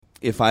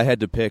if I had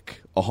to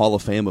pick a Hall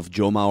of Fame of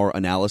Joe Mauer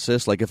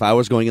analysis, like if I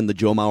was going in the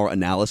Joe Mauer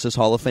analysis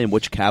Hall of Fame,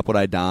 which cap would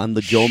I don?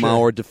 The Joe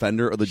Mauer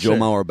defender or the Joe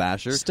Mauer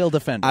basher? Still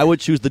defender. I would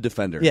choose the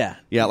defender. Yeah.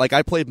 Yeah, like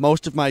I played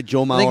most of my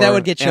Joe Mauer I think that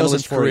would get chosen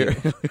for career.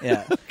 you.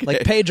 Yeah. Okay.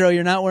 Like, Pedro,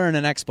 you're not wearing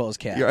an Expos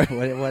cap.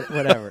 Right.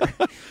 Whatever.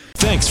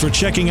 Thanks for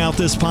checking out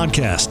this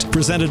podcast,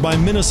 presented by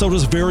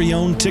Minnesota's very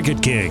own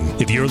Ticket King.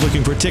 If you're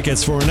looking for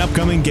tickets for an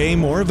upcoming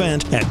game or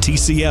event at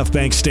TCF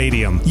Bank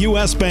Stadium,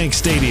 US Bank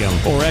Stadium,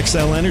 or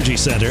XL Energy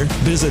Center,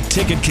 visit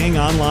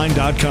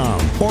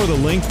TicketKingOnline.com or the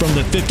link from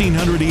the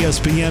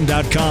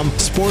 1500ESPN.com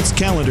sports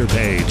calendar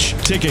page.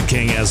 Ticket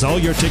King has all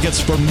your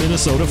tickets for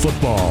Minnesota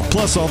football,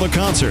 plus all the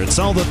concerts,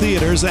 all the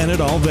theaters, and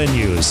at all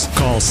venues.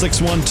 Call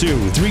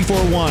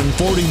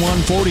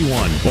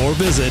 612-341-4141 or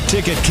visit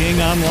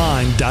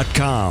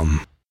TicketKingOnline.com.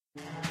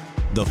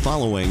 The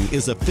following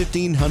is a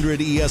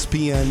 1500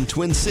 ESPN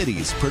Twin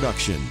Cities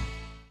production.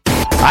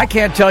 I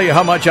can't tell you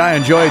how much I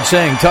enjoyed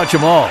saying touch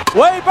 'em all.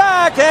 Way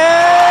back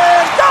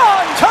and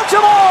gone! Touch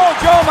 'em all,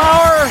 Joe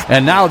Mauer!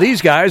 And now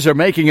these guys are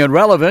making it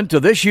relevant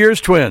to this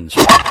year's Twins.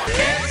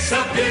 It's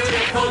a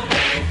beautiful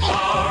day for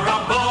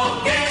a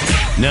ball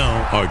game.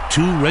 Now, our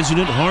two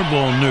resident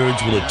hardball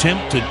nerds will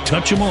attempt to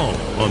touch 'em all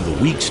on the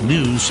week's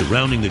news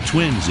surrounding the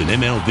Twins in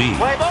MLB.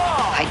 Play ball!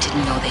 I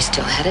didn't know they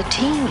still had a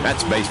team.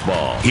 That's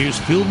baseball. Here's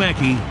Phil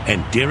Mackey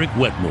and Derek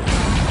Wetmore.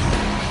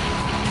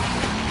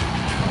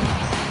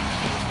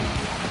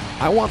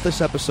 I want this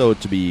episode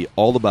to be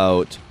all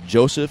about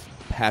Joseph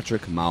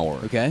Patrick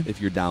Mauer. Okay. If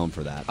you're down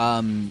for that.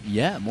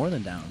 Yeah, more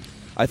than down.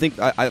 I think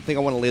I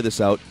want to lay this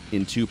out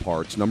in two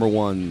parts. Number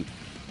one,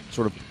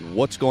 sort of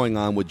what's going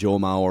on with Joe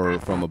Mauer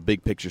from a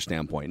big picture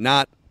standpoint.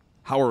 Not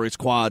how are his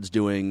quads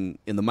doing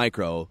in the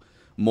micro,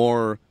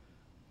 more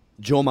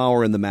Joe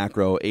Mauer in the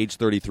macro, age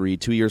 33,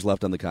 2 years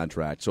left on the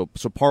contract. So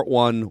part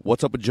one,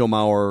 what's up with Joe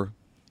Mauer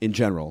in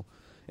general?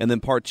 And then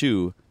part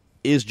two,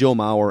 is Joe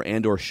Mauer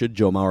and or should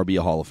Joe Mauer be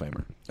a Hall of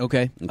Famer?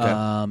 Okay.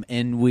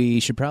 And we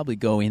should probably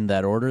go in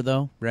that order,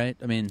 though, right?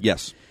 I mean,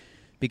 yes.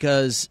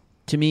 Because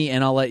to me,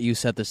 and I'll let you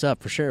set this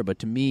up for sure, but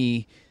to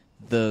me,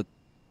 the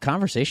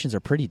conversations are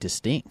pretty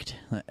distinct.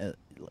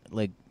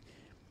 Like,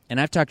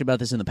 and I've talked about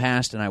this in the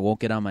past, and I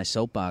won't get on my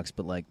soapbox,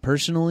 but like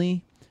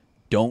personally,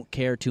 don't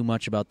care too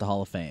much about the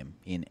Hall of Fame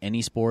in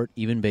any sport,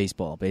 even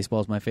baseball.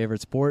 Baseball is my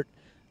favorite sport.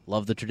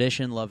 Love the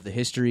tradition, love the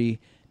history.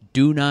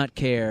 Do not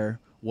care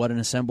what an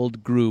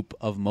assembled group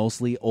of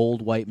mostly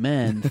old white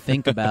men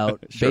think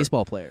about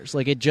baseball players.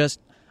 Like, it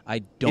just, I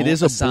don't. It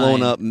is assign, a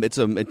blown up. It's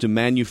a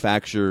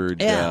manufactured.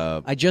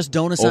 Yeah, I just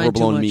don't assign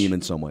overblown too much, meme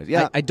in some ways.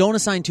 Yeah, I don't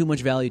assign too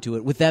much value to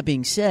it. With that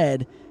being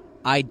said,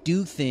 I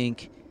do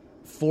think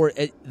for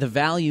the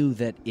value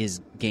that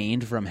is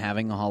gained from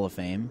having a Hall of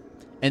Fame.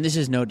 And this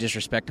is no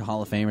disrespect to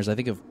Hall of Famers. I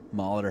think if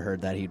Molitor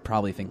heard that, he'd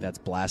probably think that's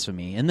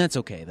blasphemy. And that's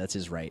okay. That's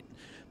his right.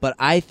 But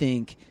I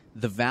think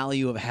the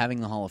value of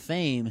having the Hall of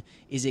Fame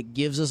is it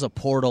gives us a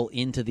portal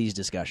into these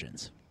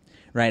discussions.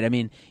 Right? I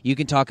mean, you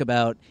can talk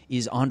about,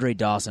 is Andre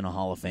Dawson a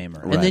Hall of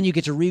Famer? Right. And then you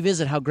get to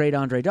revisit how great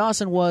Andre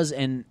Dawson was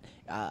and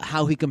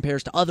how he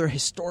compares to other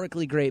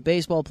historically great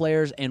baseball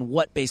players and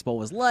what baseball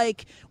was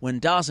like when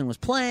Dawson was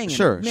playing. And,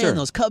 Sure.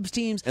 those Cubs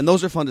teams. And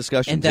those are fun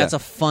discussions. And that's a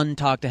fun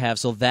talk to have.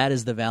 So that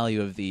is the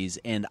value of these.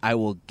 And I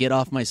will get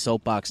off my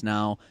soapbox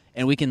now,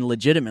 and we can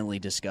legitimately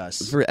discuss.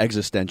 It's very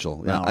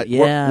existential.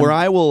 Yeah. Where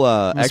I will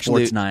I'm a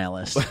actually sports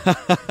nihilist.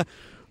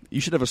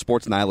 You should have a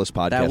sports nihilist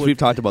podcast. Would, We've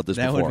talked about this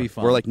that before. Would be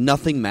fun. Where like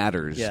nothing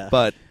matters,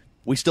 but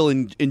we still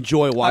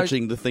enjoy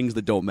watching the things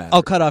that don't matter.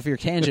 I'll cut off your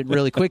tangent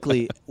really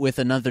quickly with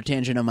another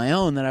tangent of my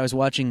own that I was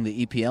watching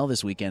the EPL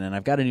this weekend, and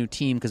I've got a new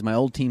team because my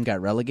old team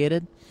got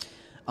relegated.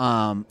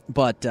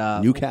 But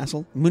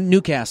Newcastle?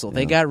 Newcastle.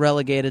 They got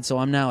relegated, so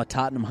I'm now a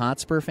Tottenham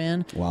Hotspur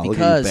fan. Wow, because, look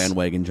at you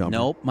bandwagon jumper.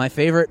 Nope. My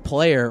favorite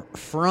player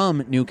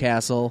from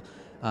Newcastle,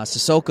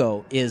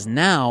 Sissoko, is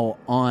now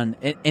on...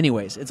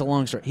 Anyways, it's a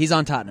long story. He's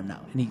on Tottenham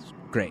now, and he's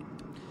great.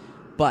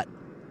 But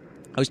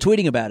I was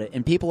tweeting about it,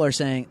 and people are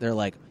saying, they're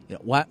like,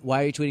 why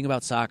are you tweeting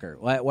about soccer?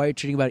 Why are you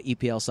tweeting about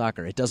EPL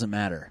soccer? It doesn't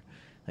matter.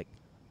 Like,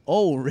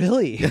 oh,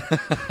 really?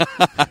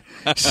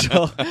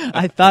 So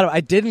I thought,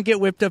 I didn't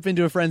get whipped up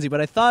into a frenzy, but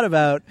I thought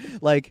about,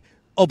 like,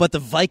 oh, but the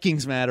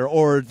Vikings matter,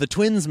 or the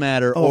Twins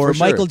matter, or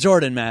Michael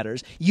Jordan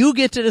matters. You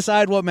get to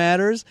decide what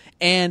matters,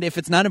 and if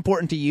it's not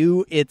important to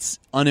you, it's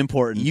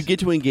unimportant. You get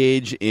to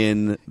engage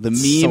in the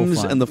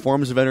memes and the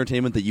forms of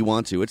entertainment that you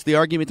want to. It's the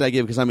argument I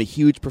give because I'm a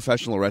huge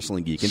professional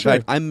wrestling geek. In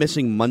fact, I'm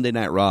missing Monday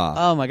Night Raw.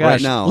 Oh my gosh!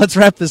 Right now, let's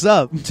wrap this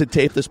up to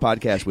tape this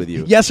podcast with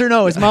you. Yes or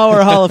no? Is Mauer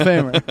a Hall of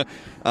Famer?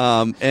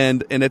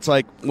 And it's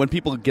like when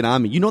people get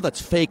on me, you know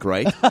that's fake,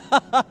 right?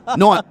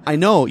 No, I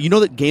know. You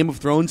know that Game of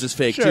Thrones is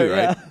fake too,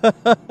 right?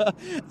 Yeah.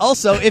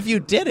 Also, if you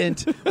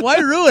didn't, why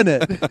ruin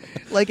it?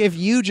 Like, if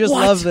you just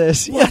love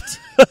this. What?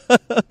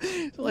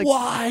 Like,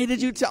 why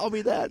did you tell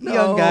me that? No.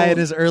 Young guy in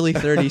his early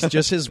 30s,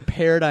 just his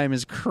paradigm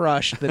is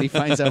crushed that he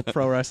finds out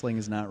pro wrestling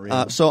is not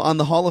real. So on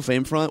the Hall of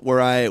Fame front, where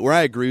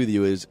I agree with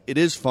you is, it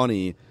is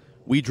funny.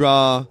 We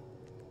draw,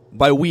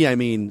 by we I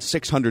mean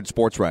 600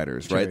 sports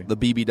writers, right? The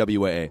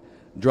BBWA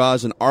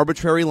draws an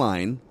arbitrary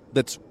line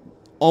that's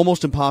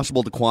almost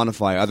impossible to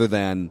quantify other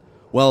than,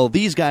 well,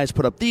 these guys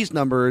put up these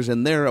numbers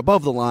and they're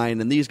above the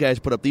line, and these guys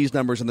put up these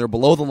numbers and they're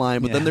below the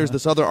line, but then there's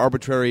this other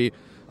arbitrary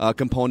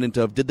component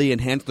of did they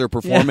enhance their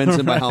performance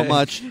and by how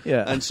much?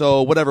 And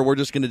so whatever, we're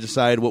just going to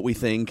decide what we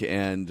think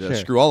and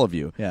screw all of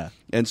you.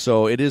 And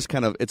so it is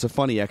it's a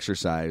funny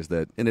exercise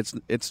and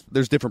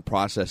there's different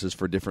processes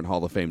for different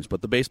Hall of Fames,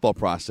 but the baseball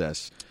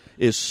process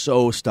is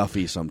so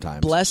stuffy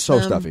sometimes.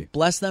 Stuffy.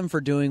 Bless them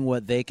for doing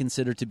what they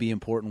consider to be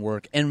important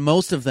work, and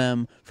most of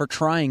them for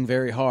trying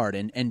very hard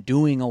and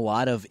doing a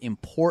lot of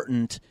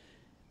important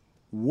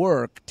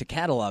work to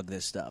catalog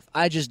this stuff.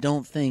 I just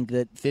don't think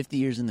that 50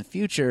 years in the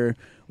future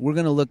we're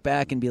going to look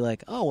back and be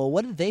like, oh, well,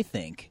 what did they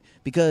think?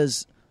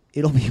 Because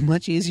it'll be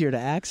much easier to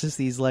access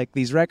these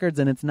records,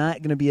 and it's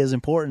not going to be as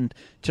important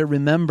to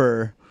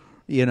remember,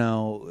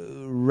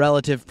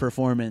 relative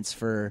performance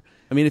for.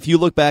 I mean, if you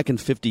look back in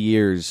 50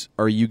 years,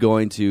 are you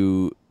going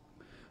to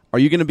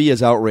be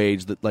as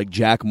outraged that like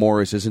Jack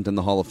Morris isn't in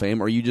the Hall of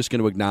Fame? Or are you just going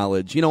to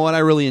acknowledge, you know what, I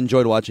really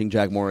enjoyed watching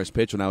Jack Morris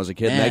pitch when I was a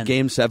kid. Man, and that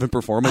Game 7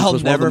 performance I'll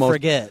was never one of the most,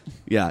 forget.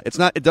 Yeah, it's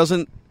not. It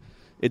doesn't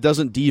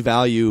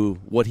devalue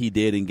what he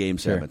did in Game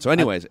 7. So,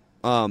 anyways,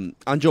 on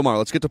Joe Mauer,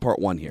 let's get to part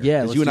one here.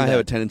 Yeah, because you and I have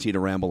a tendency to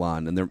ramble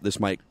on, and this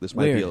might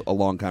be a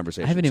long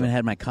conversation. I haven't even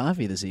had my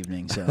coffee this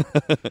evening, so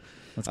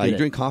let's get you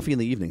drink coffee in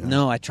the evening? Huh?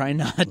 No, I try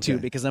not to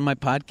because then my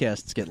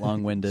podcasts get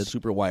long-winded.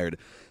 Super wired.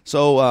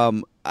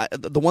 So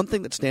the one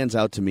thing that stands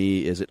out to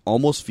me is it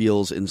almost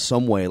feels in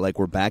some way like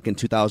we're back in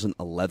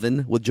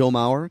 2011 with Joe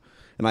Mauer,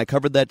 and I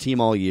covered that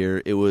team all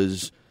year. It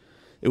was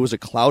a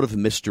cloud of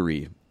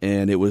mystery,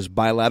 and it was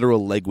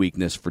bilateral leg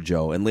weakness for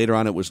Joe, and later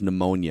on it was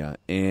pneumonia.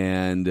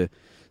 And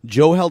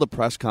Joe held a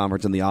press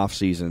conference in the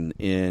offseason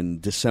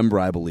in December,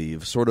 I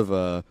believe, sort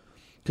of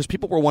because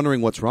people were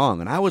wondering what's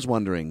wrong, and I was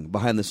wondering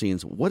behind the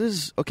scenes, what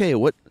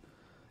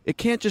it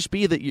can't just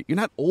be that you're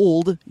not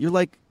old.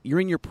 You're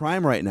in your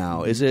prime right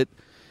now. Is it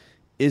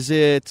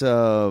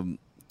some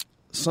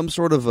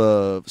sort of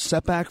a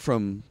setback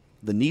from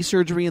the knee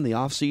surgery in the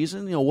off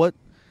season?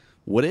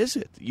 What is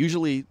it?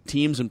 Usually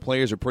teams and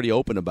players are pretty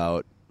open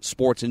about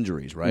sports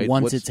injuries, right?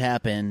 Once it's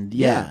happened,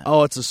 yeah.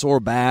 Oh, it's a sore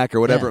back or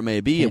whatever it may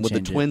be. Can't and with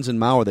the Twins and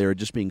Mauer, they were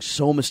just being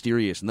so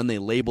mysterious. And then they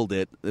labeled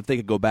it. If they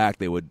could go back,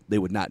 they would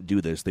not do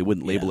this. They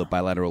wouldn't label it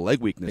bilateral leg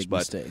weakness. Big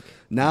mistake.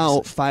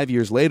 Now, 5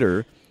 years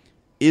later,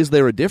 is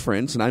there a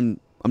difference? And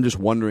I'm just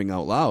wondering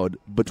out loud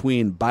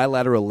between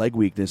bilateral leg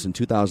weakness in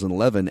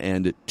 2011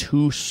 and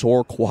 2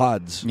 sore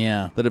quads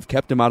that have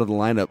kept him out of the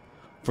lineup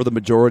for the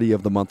majority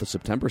of the month of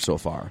September so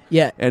far.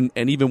 Yeah. And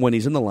even when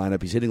he's in the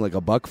lineup, he's hitting like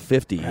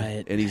 $150,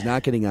 right, and he's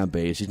not getting on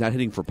base. He's not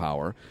hitting for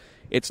power.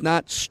 It's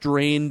not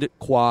strained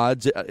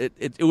quads.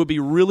 It would be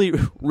really,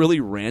 really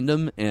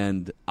random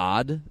and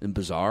odd and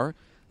bizarre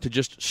to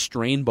just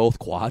strain both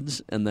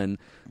quads. And then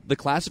the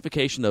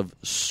classification of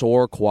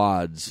sore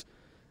quads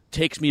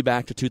takes me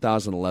back to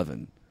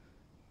 2011.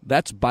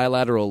 That's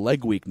bilateral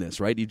leg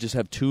weakness, right? You just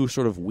have 2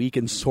 sort of weak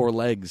and sore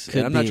legs.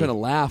 And I'm not trying to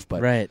laugh,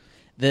 but right.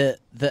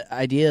 The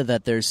idea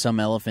that there's some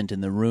elephant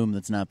in the room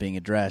that's not being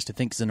addressed, I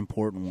think, is an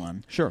important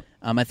one. Sure.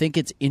 I think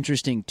it's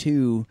interesting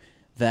too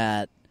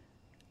that,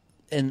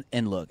 and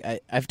look,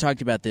 I've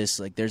talked about this.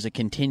 Like, there's a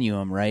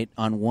continuum, right?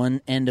 On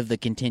one end of the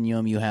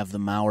continuum, you have the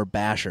Mauer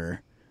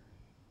basher,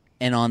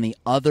 and on the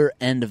other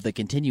end of the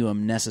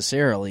continuum,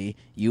 necessarily,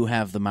 you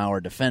have the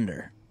Mauer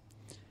defender.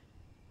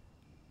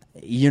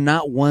 You're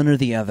not one or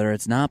the other.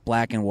 It's not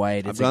black and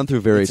white. I've gone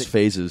through various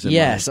phases.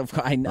 Yes, of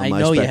course. I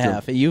know you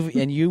have.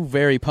 You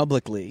very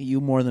publicly.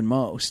 You more than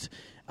most.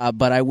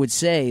 But I would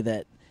say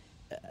that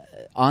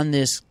on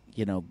this,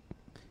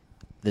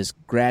 this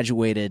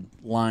graduated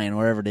line,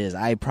 wherever it is,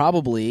 I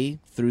probably,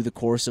 through the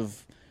course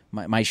of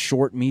my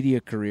short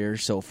media career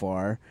so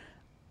far,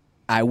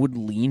 I would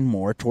lean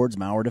more towards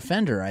Mauer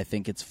defender. I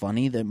think it's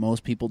funny that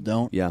most people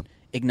don't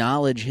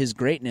acknowledge his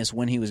greatness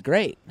when he was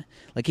great.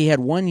 Like, he had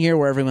 1 year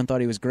where everyone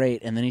thought he was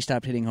great, and then he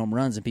stopped hitting home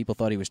runs, and people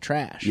thought he was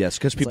trash. Yes,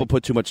 because people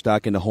put too much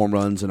stock into home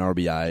runs and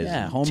RBIs.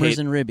 Yeah, homers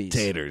and ribbies.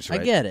 Taters, right?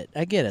 I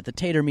get it. The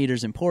tater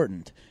meter's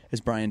important,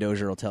 as Brian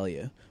Dozier will tell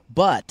you.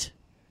 But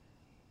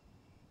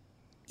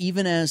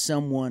even as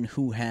someone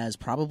who has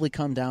probably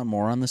come down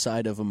more on the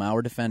side of a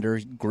Mauer defender,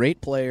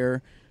 great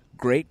player,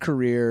 great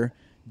career,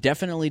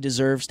 definitely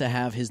deserves to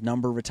have his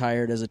number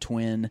retired as a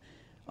Twin,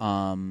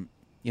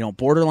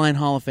 borderline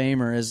Hall of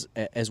Famer,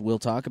 as we'll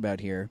talk about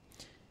here.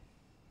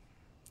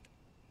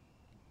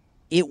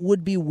 It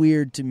would be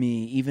weird to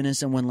me, even as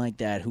someone like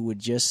that, who would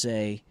just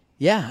say,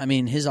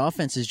 his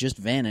offense has just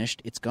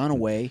vanished. It's gone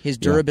away. His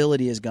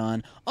durability is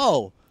gone.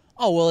 Oh,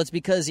 well, it's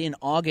because in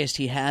August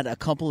he had a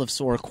couple of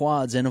sore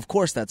quads, and of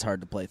course that's hard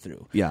to play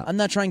through. Yeah. I'm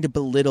not trying to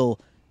belittle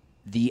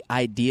the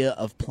idea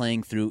of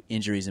playing through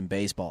injuries in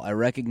baseball. I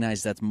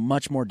recognize that's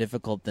much more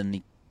difficult than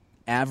the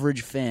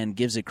average fan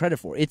gives it credit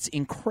for. It's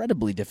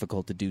incredibly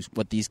difficult to do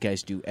what these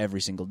guys do every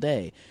single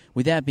day.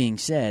 With that being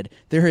said,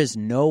 there is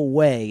no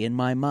way in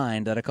my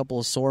mind that a couple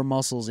of sore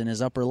muscles in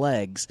his upper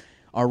legs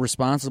are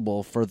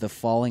responsible for the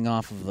falling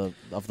off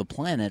of the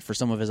planet for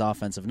some of his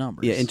offensive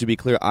numbers. Yeah, and to be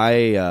clear,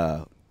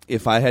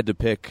 if I had to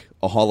pick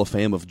a Hall of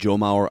Fame of Joe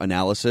Mauer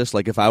analysis,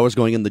 like if I was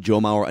going in the Joe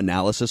Mauer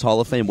analysis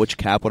Hall of Fame, which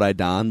cap would I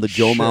don? The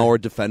Joe Mauer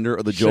defender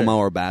or the Joe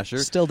Mauer basher?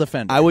 Still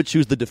defender. I would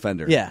choose the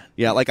defender. Yeah.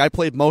 Yeah, like I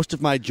played most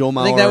of my Joe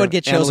Mauer I think that would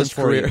get chosen analyst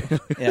for career. you.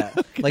 Yeah.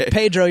 Okay. Like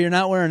Pedro, you're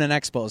not wearing an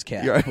Expos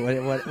cap.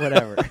 Right.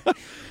 Whatever.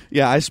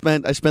 Yeah, I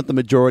spent the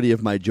majority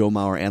of my Joe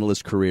Mauer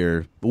analyst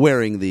career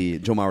wearing the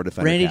Joe Mauer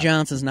defender Randy cap.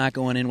 Johnson's not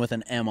going in with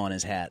an M on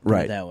his hat.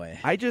 Put it that way.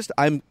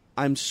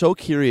 I'm so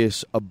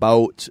curious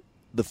about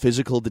the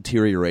physical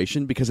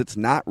deterioration because it's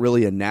not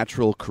really a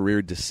natural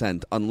career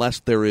descent unless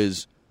there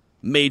is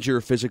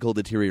major physical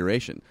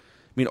deterioration.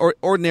 I mean,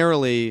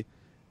 ordinarily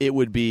it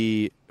would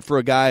be for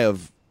a guy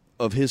of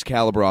his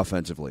caliber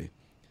offensively,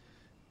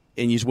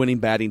 and he's winning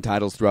batting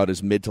titles throughout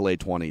his mid to late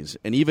 20s,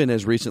 and even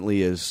as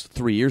recently as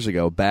 3 years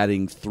ago,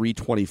 batting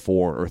 .324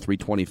 or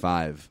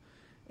 .325,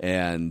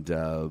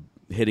 and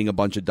hitting a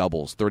bunch of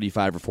doubles,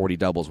 35 or 40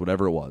 doubles,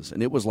 whatever it was,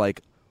 and it was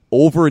like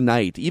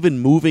overnight, even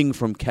moving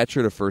from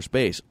catcher to first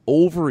base,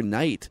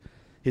 overnight,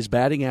 his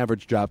batting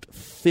average dropped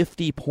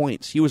 50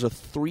 points. He was a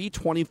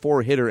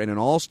 .324 hitter and an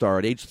all-star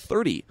at age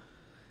 30.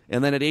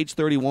 And then at age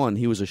 31,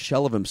 he was a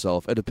shell of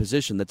himself at a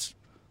position that's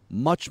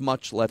much,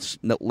 much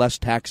less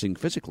taxing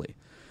physically.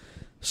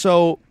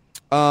 So,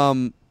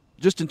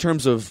 just in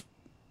terms of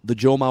the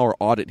Joe Mauer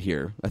audit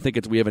here, I think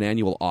we have an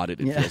annual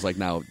audit, it feels like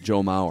now,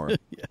 Joe Mauer.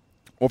 Yeah.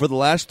 Over the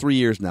last 3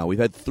 years now, we've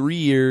had 3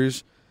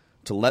 years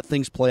to let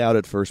things play out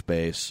at first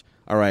base.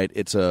 All right,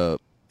 it's a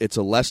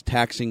less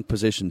taxing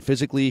position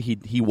physically.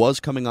 He was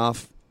coming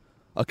off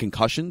a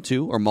concussion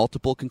too, or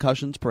multiple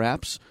concussions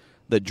perhaps,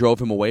 that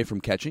drove him away from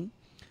catching.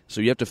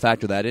 So you have to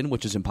factor that in,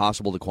 which is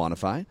impossible to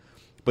quantify.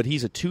 But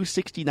he's a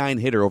 .269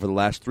 hitter over the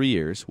last 3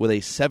 years with a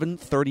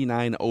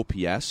 .739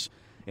 OPS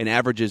and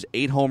averages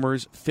 8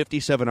 homers,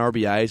 57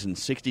 RBIs, and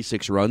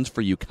 66 runs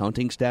for you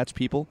counting stats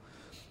people,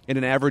 and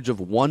an average of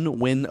 1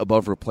 win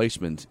above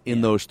replacement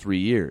in those 3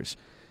 years.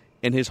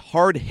 And his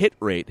hard hit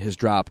rate has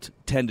dropped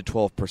 10 to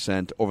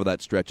 12% over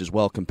that stretch as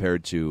well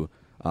compared to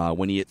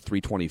when he hit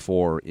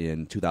 .324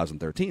 in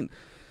 2013.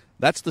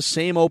 That's the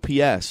same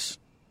OPS,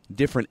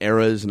 different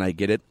eras, and I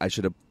get it. I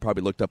should have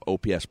probably looked up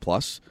OPS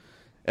plus,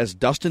 as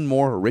Dustin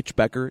Moore, Rich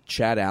Becker,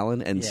 Chad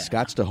Allen, and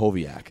Scott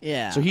Stahoviak.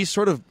 Yeah. So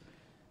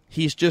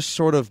he's just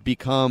sort of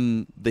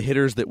become the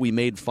hitters that we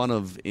made fun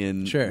of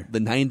in the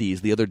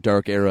 90s, the other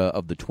dark era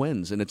of the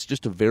Twins. And it's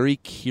just a very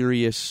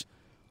curious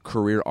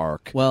career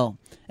arc. Well,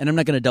 and I'm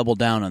not going to double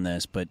down on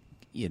this, but,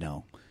 you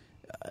know,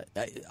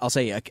 I'll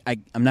say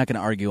I'm not going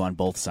to argue on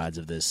both sides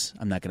of this.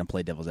 I'm not going to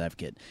play devil's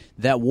advocate.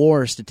 That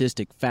WAR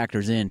statistic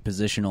factors in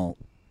positional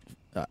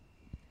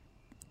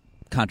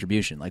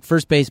contribution. Like,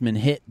 first baseman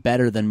hit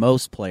better than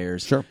most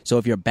players. Sure. So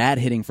if you're a bad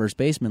hitting first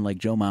baseman like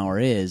Joe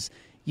Mauer is,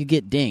 you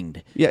get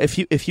dinged. Yeah,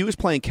 if he was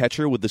playing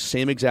catcher with the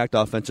same exact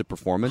offensive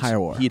performance, higher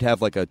WAR, he'd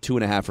have like a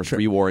 2.5 or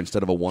 3 WAR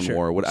instead of a 1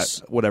 WAR,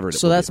 whatever it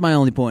is. So that's my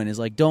only point, is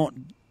like,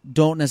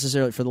 don't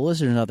necessarily, for the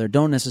listeners out there,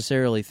 don't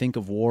necessarily think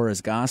of WAR as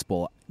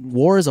gospel.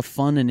 WAR is a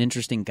fun and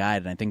interesting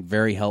guide, and I think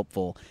very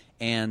helpful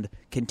and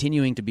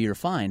continuing to be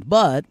refined,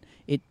 but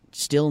it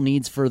still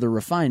needs further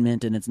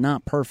refinement, and it's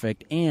not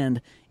perfect.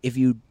 And if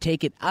you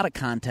take it out of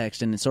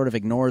context and sort of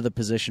ignore the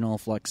positional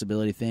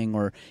flexibility thing,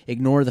 or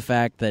ignore the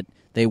fact that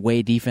they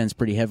weigh defense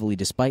pretty heavily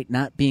despite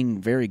not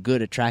being very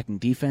good at tracking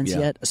defense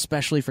yet,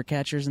 especially for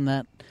catchers, and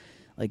that,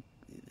 like,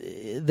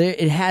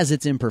 it has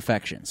its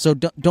imperfections. So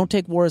don't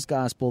take WAR as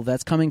gospel.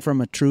 That's coming from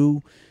a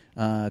true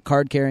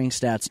card-carrying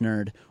stats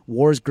nerd.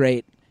 WAR's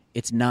great.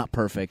 It's not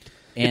perfect.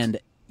 And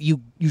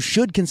you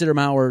should consider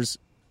Mauer's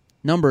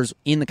numbers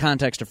in the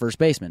context of first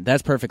baseman.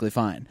 That's perfectly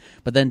fine.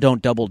 But then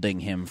don't double ding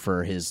him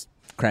for his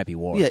crappy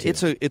WAR. Yeah,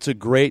 too. it's a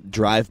great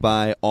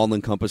drive-by,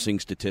 all-encompassing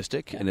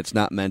statistic, and it's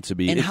not meant to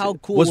be. And how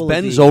cool was will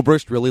Ben it be?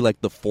 Zobrist really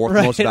like the fourth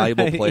most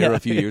valuable player a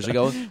few years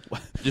ago?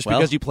 Just Well,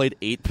 because he played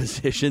 8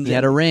 positions? He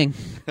had a ring.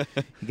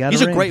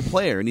 He's a great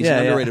player, and he's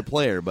an underrated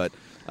player, but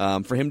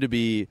for him to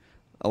be,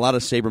 a lot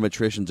of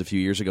sabermetricians a few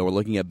years ago were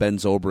looking at Ben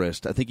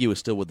Zobrist. I think he was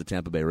still with the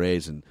Tampa Bay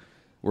Rays, and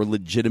we're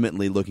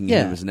legitimately looking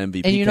at him as an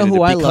MVP and you know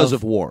candidate who because I love?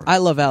 of WAR. I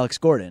love Alex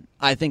Gordon.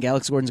 I think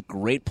Alex Gordon's a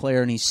great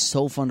player, and he's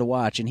so fun to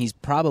watch, and he's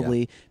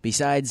probably,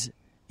 besides,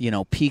 you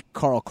know, peak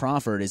Carl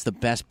Crawford, is the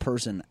best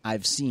person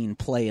I've seen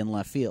play in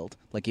left field,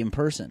 like in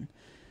person.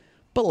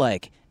 But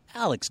like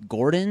Alex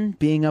Gordon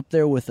being up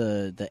there with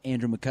the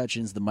Andrew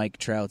McCutchens, the Mike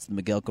Trouts, the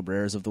Miguel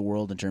Cabreras of the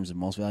world in terms of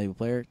most valuable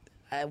player,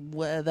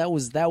 that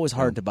was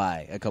hard to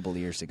buy a couple of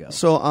years ago.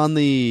 So on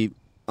the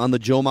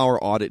Joe Mauer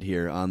audit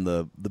here, on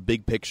the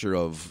big picture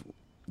of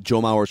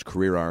Joe Mauer's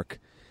career arc,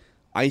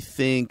 I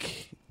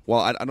think, well,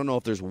 I don't know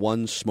if there's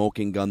one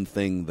smoking gun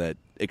thing that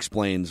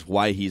explains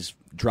why he's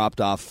dropped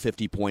off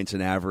 50 points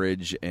in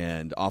average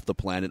and off the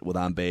planet with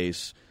on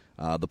base.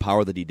 The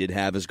power that he did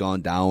have has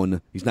gone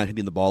down. He's not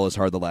hitting the ball as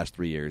hard the last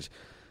 3 years.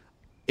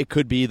 It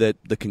could be that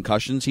the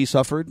concussions he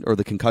suffered, or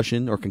the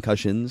concussion or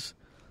concussions,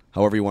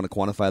 however you want to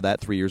quantify that,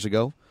 3 years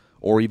ago,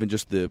 or even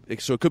just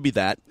so it could be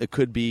that. It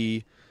could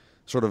be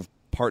sort of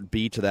part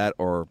B to that,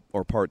 or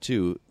part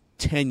two,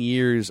 10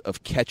 years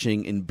of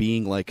catching and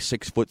being like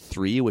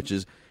 6'3", which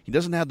is, he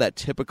doesn't have that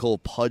typical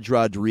Pudge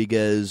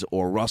Rodriguez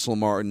or Russell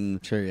Martin,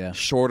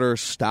 shorter,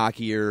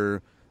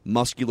 stockier,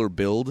 muscular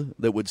build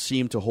that would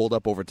seem to hold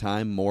up over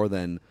time more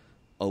than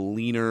a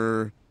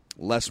leaner,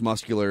 less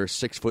muscular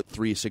 6'3",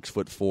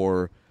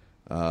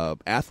 6'4"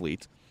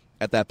 athlete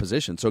at that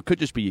position. So it could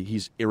just be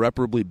he's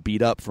irreparably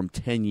beat up from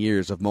 10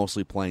 years of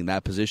mostly playing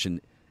that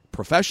position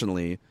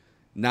professionally,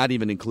 not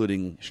even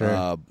including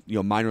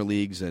minor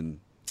leagues and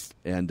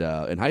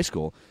high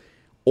school.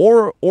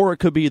 Or it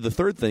could be the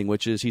third thing,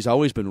 which is he's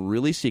always been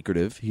really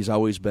secretive. He's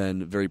always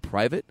been very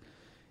private.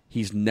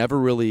 He's never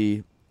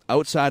really,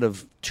 outside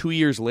of 2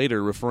 years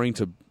later, referring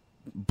to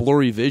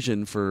blurry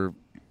vision for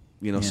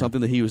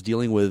something that he was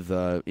dealing with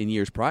in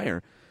years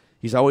prior.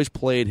 He's always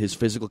played his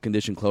physical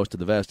condition close to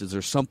the vest. Is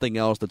there something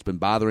else that's been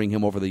bothering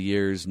him over the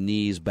years,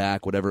 knees,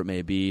 back, whatever it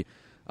may be,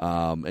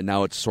 and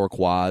now it's sore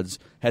quads?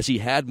 Has he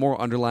had more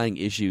underlying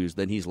issues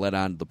than he's let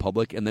on to the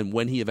public? And then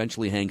when he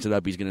eventually hangs it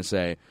up, he's going to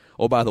say,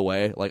 oh, by the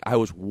way, like I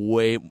was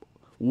way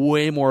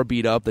more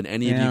beat up than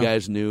any of you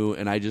guys knew,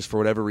 and I just, for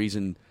whatever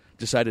reason,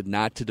 decided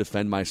not to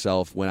defend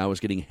myself when I was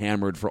getting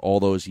hammered for all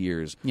those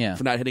years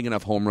for not hitting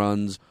enough home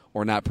runs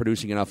or not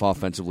producing enough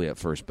offensively at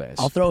first base.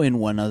 I'll throw in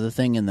one other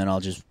thing, and then I'll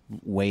just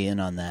weigh in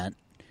on that.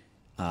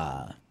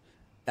 I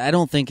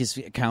don't think it's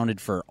accounted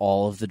for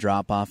all of the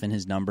drop-off in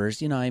his numbers.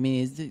 He's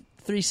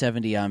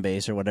 370 on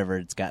base or whatever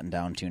it's gotten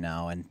down to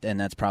now, and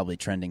that's probably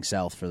trending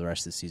south for the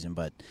rest of the season.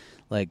 But,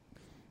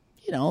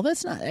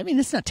 that's not –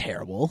 it's not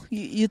terrible.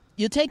 You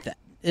take that.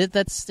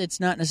 It's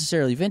not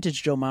necessarily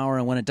vintage Joe Mauer,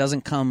 and when it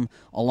doesn't come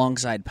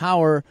alongside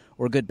power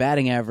or good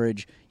batting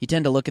average, you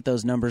tend to look at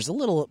those numbers a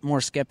little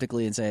more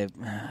skeptically and say,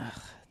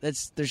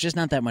 there's just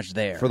not that much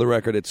there. For the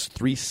record, it's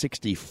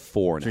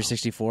 364 now.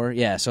 364,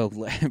 yeah. So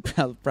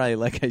probably,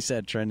 like I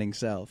said, trending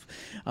south.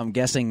 I'm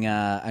guessing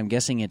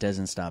it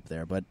doesn't stop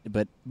there, but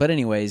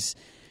anyways,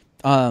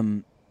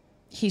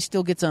 he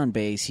still gets on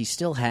base. He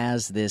still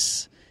has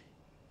this.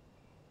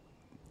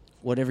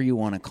 Whatever you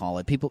want to call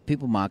it.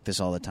 People mock this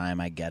all the time.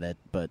 I get it.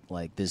 But,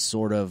 like, this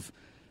sort of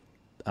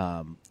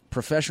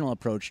professional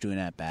approach to an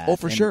at-bat. Oh,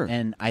 for sure.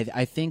 And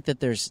I think that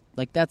there's,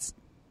 like, that's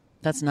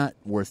not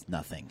worth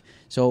nothing.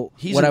 So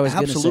he's what an I was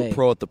absolute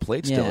pro at the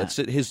plate still.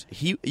 Yeah.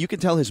 You can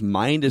tell his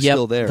mind is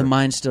still there. The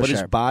mind's still but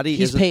sharp. His body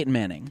He's Peyton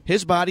Manning.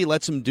 His body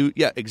lets him do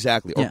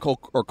exactly. Yeah.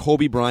 Or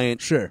Kobe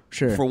Bryant. Sure.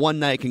 For one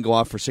night can go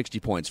off for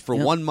 60 points. For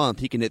 1 month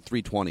he can hit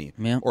 320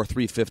 or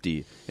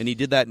 350. And he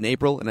did that in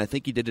April, and I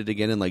think he did it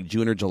again in like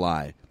June or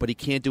July. But he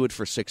can't do it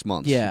for 6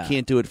 months. Yeah. He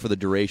can't do it for the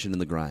duration and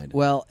the grind.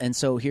 Well, and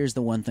so here's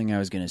the one thing I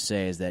was going to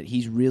say is that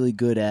he's really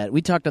good at.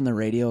 We talked on the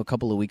radio a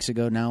couple of weeks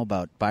ago now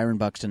about Byron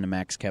Buxton and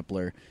Max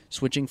Kepler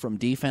switching from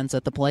defense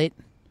at the plate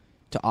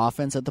to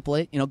offense at the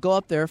plate. Go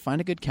up there, find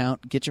a good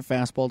count, get your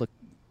fastball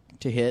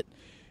to hit,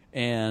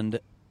 and,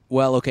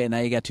 well, okay, now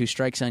you got 2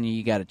 strikes on you.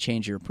 You got to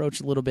change your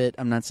approach a little bit.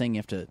 I'm not saying you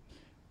have to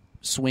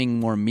swing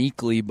more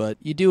meekly, but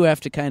you do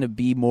have to kind of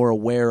be more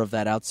aware of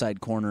that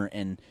outside corner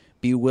and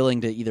be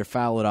willing to either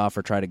foul it off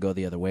or try to go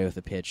the other way with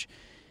the pitch.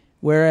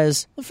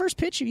 Whereas the first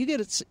pitch, you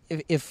get it.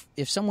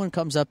 If someone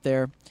comes up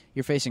there,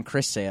 you're facing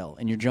Chris Sale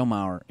and you're Joe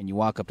Mauer, and you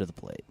walk up to the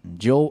plate.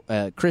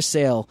 Chris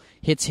Sale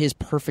hits his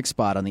perfect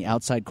spot on the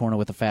outside corner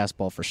with a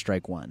fastball for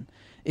strike 1.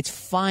 It's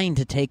fine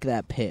to take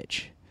that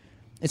pitch.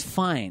 It's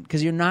fine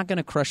because you're not going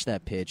to crush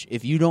that pitch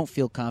if you don't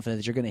feel confident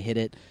that you're going to hit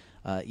it.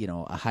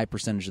 A high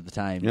percentage of the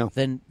time. Yeah.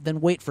 Then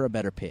wait for a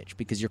better pitch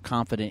because you're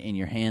confident in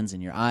your hands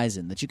and your eyes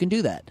and that you can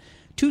do that.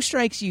 2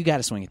 strikes, you got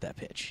to swing at that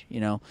pitch.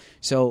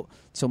 So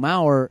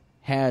Mauer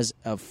has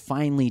a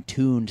finely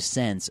tuned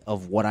sense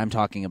of what I'm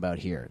talking about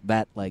here.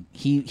 That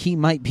he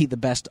might be the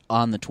best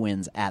on the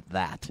Twins at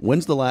that.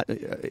 When's the last?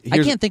 I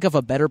can't think of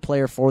a better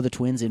player for the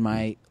Twins in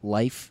my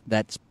life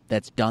that's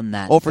done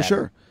that. Oh, for better.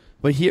 Sure.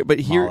 But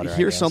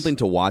here's something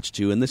to watch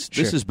too, and this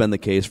has been the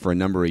case for a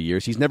number of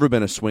years. He's never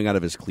been a swing out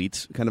of his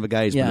cleats kind of a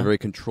guy. He's been a very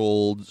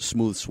controlled,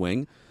 smooth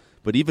swing.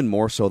 But even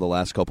more so the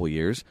last couple of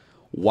years,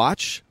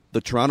 watch the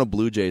Toronto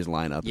Blue Jays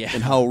lineup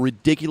and how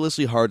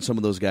ridiculously hard some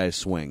of those guys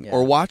swing.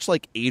 Or watch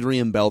like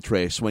Adrian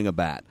Beltre swing a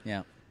bat.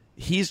 Yeah.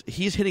 He's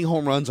hitting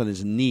home runs on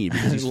his knee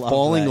because he's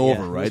falling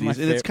over, right?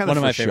 It's kind of one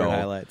of my for favorite show.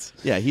 highlights.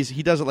 Yeah,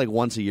 he does it like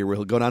once a year where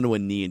he'll go down to a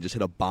knee and just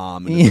hit a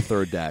bomb into the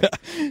third deck.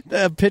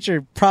 The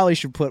pitcher probably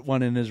should put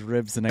one in his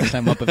ribs the next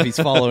time up if he's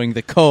following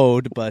the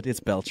code, but it's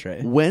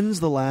Beltre.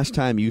 When's the last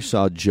time you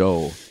saw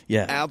Joe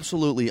Yeah.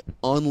 absolutely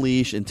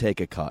unleash and take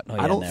a cut? Oh,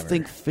 yeah, I don't never.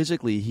 think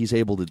physically he's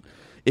able to.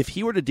 If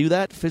he were to do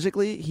that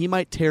physically, he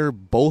might tear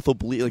both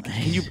obliques. Like,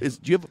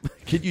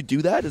 can you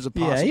do that? Is it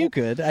possible? Yeah, you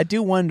could. I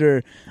do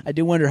wonder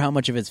how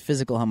much of it's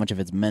physical, how much of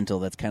it's mental.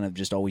 That's kind of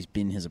just always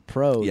been his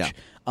approach. Yeah.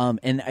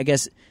 And I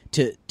guess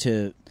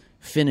to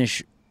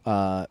finish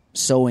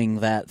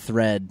sewing that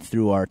thread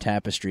through our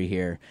tapestry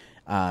here,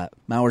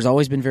 Mauer's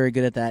always been very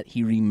good at that.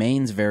 He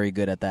remains very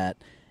good at that.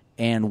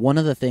 And one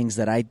of the things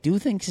that I do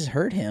think has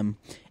hurt him,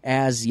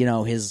 as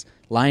his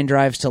line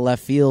drives to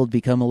left field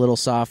become a little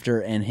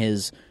softer and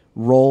his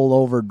roll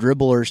over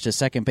dribblers to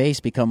second base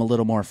become a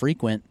little more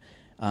frequent,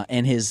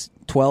 and his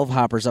 12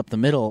 hoppers up the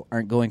middle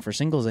aren't going for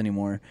singles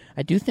anymore,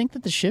 I do think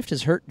that the shift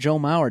has hurt Joe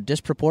Mauer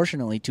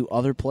disproportionately to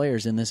other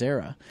players in this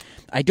era.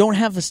 I don't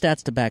have the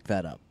stats to back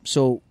that up.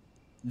 So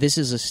this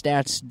is a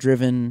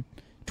stats-driven,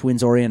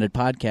 Twins-oriented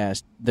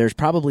podcast. There's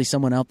probably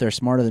someone out there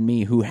smarter than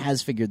me who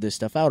has figured this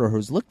stuff out or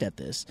who's looked at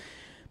this.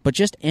 But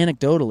just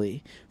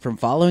anecdotally, from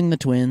following the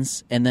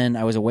Twins, and then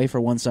I was away for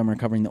one summer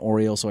covering the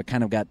Orioles, so I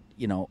kind of got,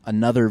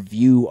 another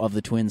view of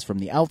the Twins from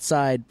the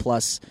outside,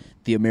 plus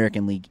the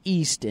American League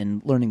East,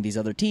 and learning these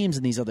other teams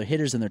and these other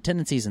hitters and their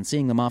tendencies and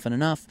seeing them often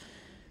enough.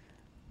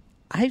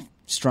 I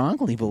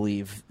strongly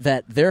believe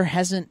that there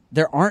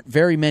aren't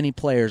very many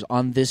players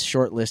on this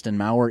short list, and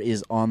Mauer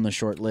is on the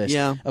short list,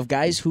 of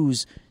guys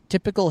whose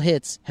typical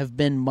hits have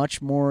been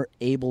much more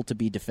able to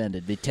be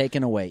defended, be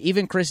taken away.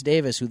 Even Chris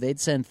Davis, who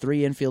they'd send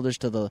 3 infielders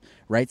to the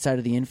right side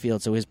of the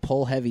infield, so his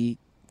pull-heavy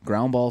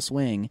ground ball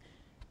swing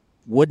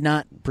would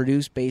not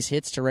produce base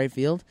hits to right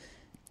field.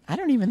 I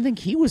don't even think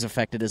he was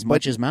affected as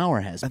much as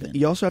Mauer has been.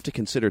 You also have to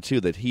consider,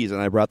 too, that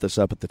and I brought this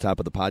up at the top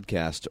of the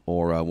podcast,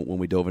 or when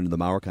we dove into the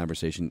Mauer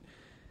conversation,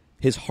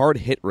 his hard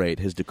hit rate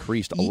has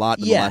decreased a lot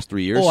in the last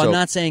 3 years. Oh, I'm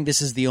not saying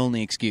this is the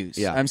only excuse.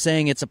 Yeah. I'm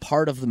saying it's a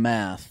part of the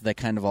math that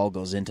kind of all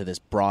goes into this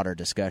broader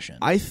discussion.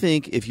 I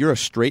think if you're a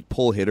straight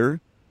pull hitter,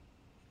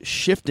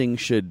 shifting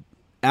should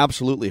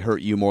absolutely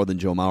hurt you more than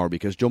Joe Mauer,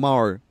 because Joe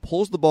Mauer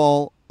pulls the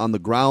ball on the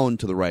ground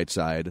to the right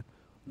side,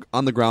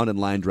 on the ground in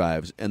line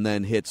drives, and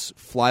then hits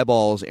fly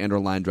balls and or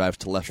line drives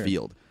to left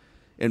field.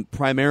 And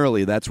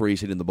primarily, that's where he's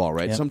hitting the ball,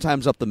 right? Yep.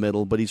 Sometimes up the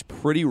middle, but he's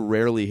pretty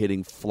rarely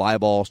hitting fly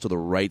balls to the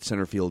right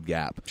center field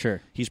gap.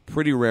 Sure. He's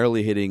pretty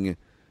rarely hitting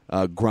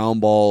ground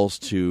balls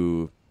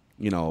to,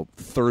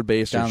 third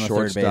base down or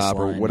shortstop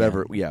or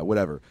whatever. Yeah,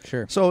 whatever.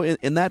 Sure. So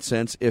in that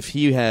sense, if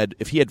he had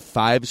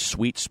 5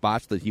 sweet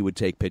spots that he would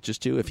take pitches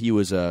to, if he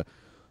was a,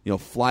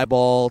 fly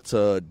ball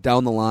to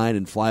down the line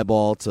and fly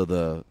ball to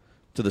the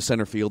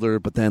center fielder,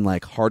 but then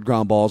like hard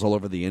ground balls all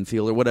over the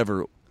infield or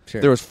whatever. Sure.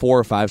 If there was 4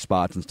 or 5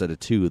 spots instead of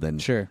 2, then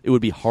it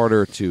would be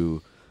harder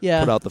to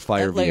put out the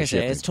fire. Like via I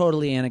say, it's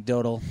totally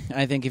anecdotal.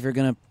 I think if you're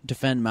going to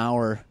defend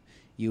Mauer,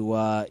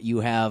 you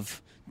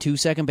have 2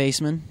 second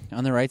basemen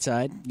on the right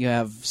side. You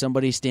have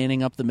somebody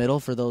standing up the middle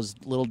for those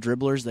little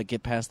dribblers that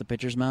get past the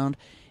pitcher's mound,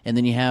 and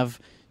then you have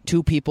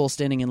 2 people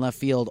standing in left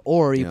field,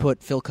 or you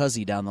put Phil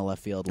Cuzzi down the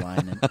left field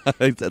line.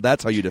 And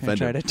that's how you defend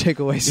try him. to take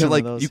away some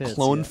of those you hits.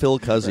 clone Phil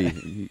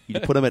Cuzzi. You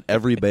put him at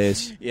every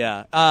base.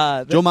 Yeah.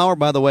 Joe Mauer,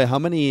 by the way, how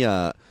many...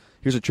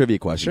 here's a trivia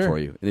question for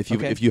you. And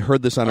if you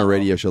heard this on a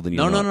radio show, then you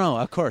know. No.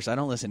 Of course, I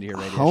don't listen to your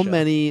radio show. How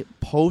many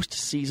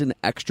postseason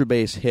extra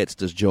base hits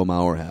does Joe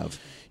Mauer have?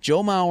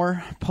 Joe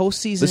Mauer,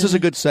 postseason. This is a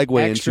good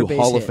segue into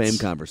Hall of hits. Fame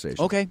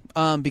conversation. Okay,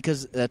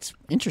 because that's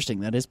interesting.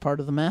 That is part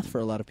of the math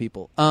for a lot of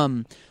people.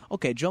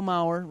 Okay, Joe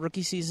Mauer,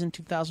 rookie season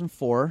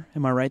 2004.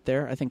 Am I right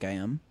there? I think I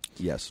am.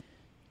 Yes.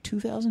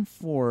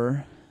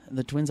 2004.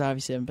 The Twins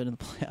obviously haven't been in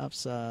the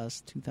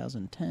playoffs.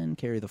 2010,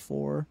 carry the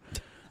 4.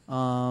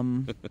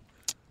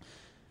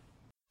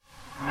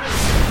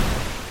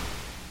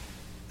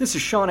 This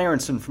is Sean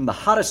Aronson from the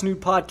hottest new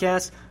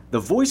podcast, The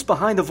Voice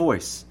Behind the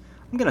Voice.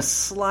 I'm going to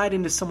slide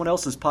into someone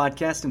else's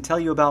podcast and tell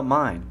you about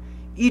mine.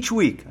 Each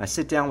week, I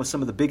sit down with some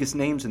of the biggest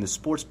names in the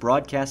sports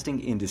broadcasting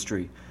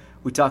industry.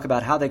 We talk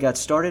about how they got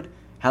started,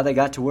 how they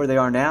got to where they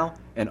are now,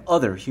 and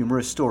other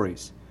humorous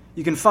stories.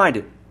 You can find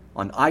it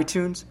on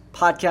iTunes,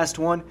 Podcast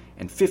One,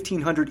 and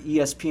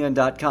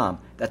 1500ESPN.com.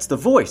 That's The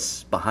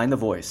Voice Behind the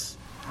Voice.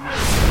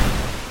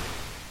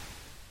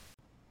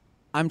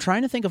 I'm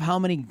trying to think of how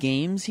many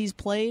games he's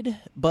played,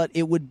 but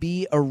it would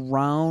be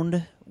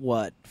around,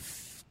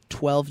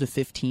 12 to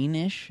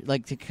 15-ish?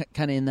 Like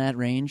kind of in that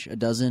range, a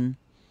dozen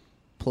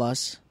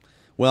plus?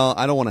 Well,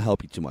 I don't want to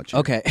help you too much here.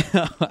 Okay.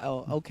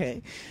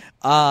 Okay.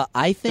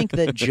 I think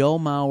that Joe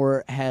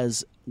Mauer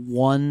has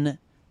 1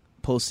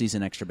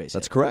 postseason extra base hit.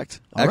 That's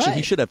correct. All Actually, right.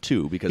 he should have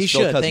 2 because He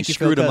Phil should. Cuzzi Thank you,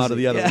 screwed Phil him out of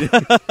the other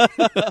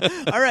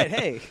Cuzzi. All right,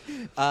 hey.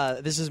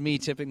 This is me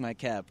tipping my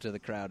cap to the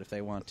crowd if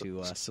they want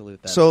to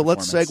salute that. So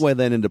let's segue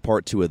then into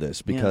part 2 of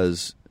this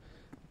because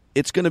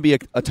it's going to be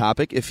a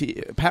topic.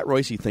 Pat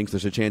Royce thinks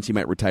there's a chance he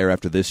might retire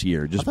after this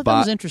year. Just I thought that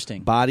was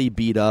interesting. Body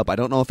beat up. I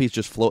don't know if he's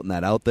just floating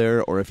that out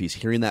there or if he's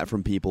hearing that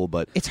from people.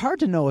 But it's hard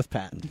to know with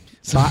Pat.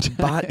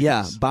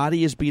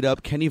 Body is beat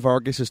up. Kenny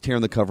Vargas is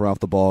tearing the cover off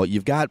the ball.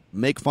 You've got,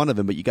 make fun of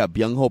him, but you got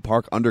Byung-Ho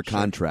Park under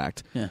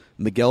contract. Yeah.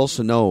 Miguel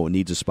Sano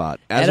needs a spot.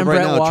 As Adam of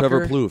right Brett now, Walker,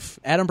 Trevor Plouffe.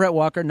 Adam Brett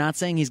Walker, not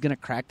saying he's going to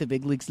crack the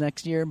big leagues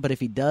next year, but if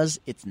he does,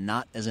 it's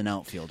not as an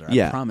outfielder.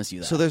 I promise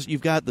you that. So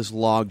you've got this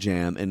log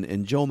jam,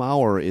 and Joe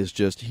Mauer is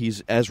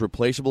he's as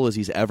replaceable as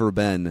he's ever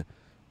been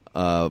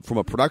from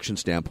a production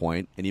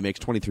standpoint, and he makes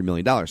 $23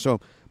 million.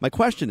 So my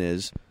question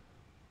is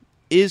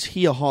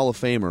he a Hall of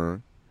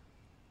Famer?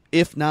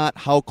 If not,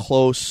 how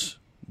close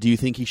do you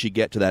think he should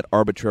get to that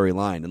arbitrary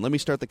line? And let me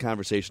start the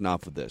conversation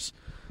off with this.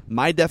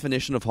 My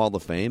definition of Hall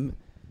of Fame,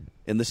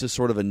 and this is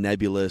sort of a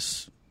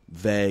nebulous,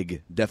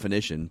 vague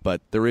definition,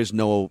 but there is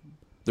no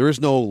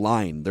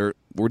line.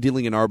 We're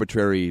dealing in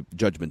arbitrary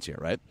judgments here,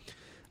 right?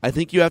 I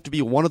think you have to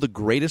be one of the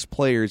greatest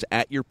players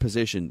at your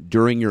position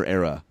during your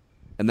era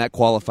and that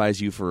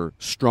qualifies you for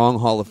strong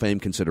Hall of Fame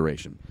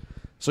consideration.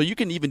 So you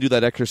can even do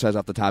that exercise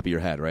off the top of your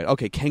head, right?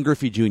 Okay, Ken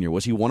Griffey Jr.,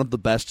 was he one of the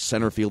best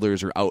center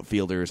fielders or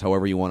outfielders,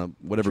 however you want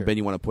to, whatever bin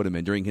you want to put him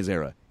in during his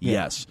era? Yeah.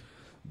 Yes.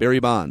 Barry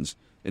Bonds.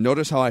 And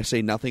notice how I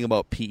say nothing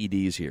about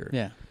PEDs here.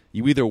 Yeah.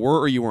 You either were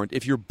or you weren't.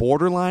 If you're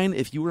borderline,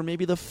 if you were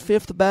maybe the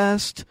 5th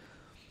best,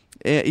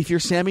 if you're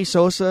Sammy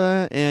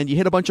Sosa and you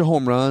hit a bunch of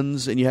home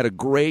runs and you had a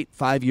great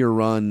 5-year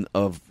run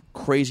of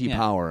crazy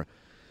power,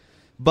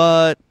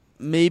 but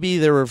maybe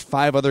there were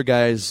 5 other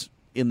guys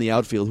in the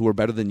outfield who were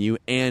better than you,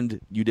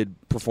 and you did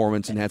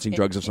performance-enhancing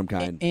drugs of some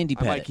kind, Andy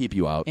Pettitte. I might keep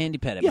you out. Andy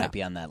Pettitte might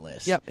be on that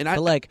list. Yep.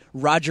 But like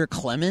Roger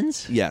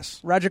Clemens? Yes.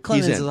 Roger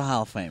Clemens He's is in. a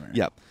Hall of Famer.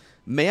 Yep.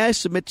 May I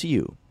submit to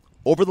you,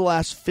 over the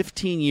last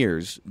 15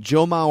 years,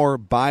 Joe Mauer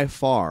by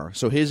far,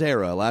 so his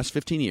era, last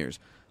 15 years,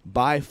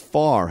 by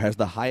far has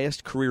the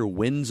highest career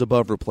wins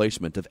above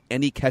replacement of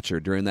any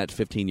catcher during that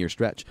 15-year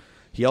stretch.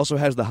 He also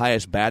has the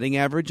highest batting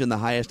average and the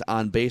highest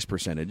on-base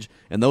percentage,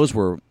 and those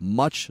were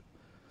much.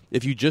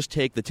 If you just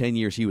take the 10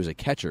 years he was a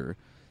catcher,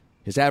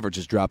 his average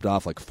has dropped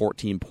off like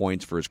 14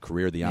 points for his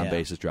career. The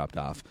on-base has dropped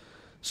off.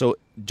 So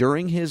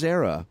during his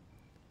era,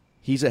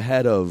 he's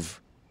ahead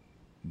of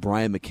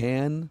Brian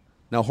McCann.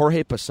 Now,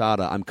 Jorge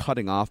Posada, I'm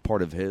cutting off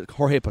part of his.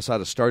 Jorge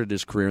Posada started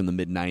his career in the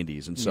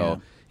mid-'90s, and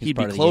so he'd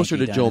be closer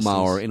to Joe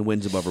Mauer in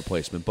wins above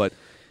replacement. But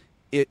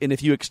and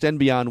if you extend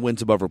beyond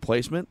wins above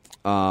replacement,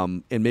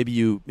 and maybe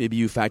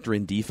you factor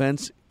in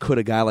defense, could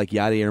a guy like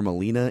Yadier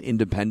Molina,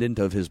 independent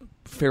of his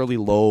fairly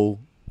low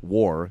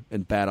WAR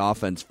and bad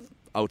offense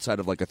outside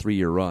of like a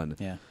 3-year run?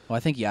 Yeah. Well, I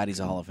think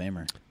Yadi's a Hall of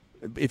Famer.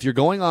 If you're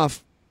going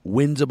off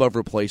wins above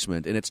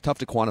replacement, and it's tough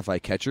to quantify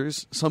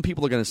catchers, some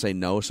people are going to say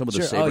no. Some of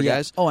the Sabre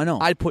guys. Oh, I know.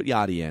 I'd put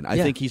Yadi in. I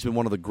think he's been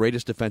one of the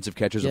greatest defensive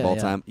catchers of all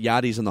time.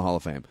 Yadi's in the Hall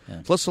of Fame.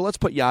 Yeah. So let's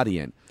put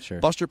Yadi in. Sure.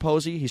 Buster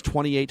Posey, he's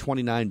 28,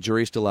 29.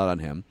 Jury's still out on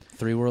him.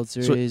 3 World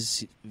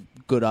Series,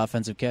 good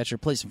offensive catcher,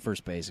 plays some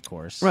first base, of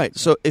course. Right.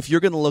 So if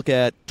you're going to look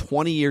at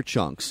 20-year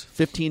chunks,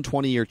 15,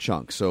 20-year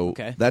chunks, so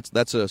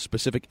that's a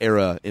specific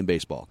era in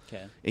baseball.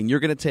 Okay. And you're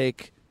going to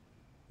take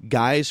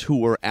guys who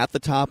were at the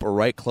top or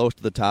right close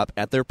to the top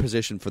at their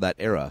position for that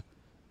era.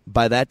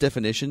 By that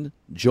definition,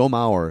 Joe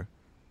Mauer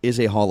is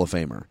a Hall of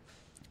Famer.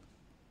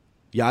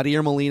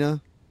 Yadier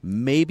Molina,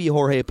 maybe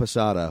Jorge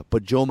Posada,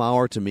 but Joe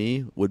Mauer to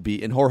me would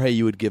be, and Jorge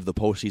you would give the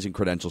postseason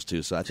credentials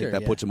to, so I think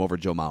that puts him over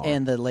Joe Mauer.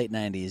 And the late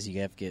 90s,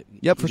 you have to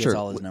get for sure.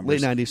 all his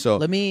numbers. Late 90s, so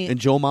and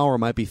Joe Mauer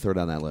might be third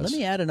on that list. Let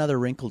me add another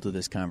wrinkle to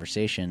this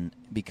conversation,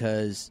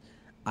 because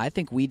I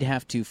think we'd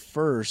have to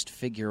first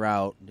figure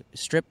out,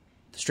 strip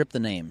the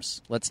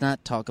names. Let's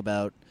not talk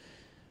about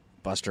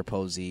Buster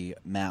Posey,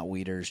 Matt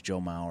Wieters, Joe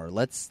Mauer.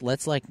 Let's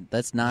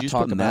not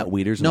talk about Matt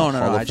Wieters in the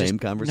Hall of Fame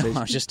conversation. No,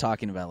 I was just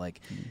talking about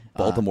like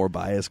Baltimore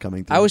bias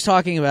coming through. I was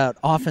talking about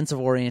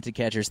offensive-oriented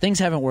catchers. Things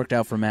haven't worked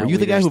out for Matt. Were you Wieters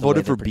the guy who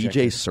voted way for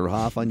B.J.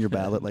 Surhoff on your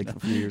ballot like a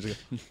few years ago?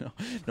 No,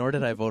 nor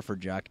did I vote for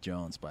Jock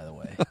Jones, by the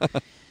way.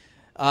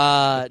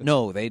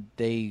 No,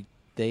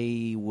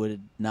 they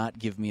would not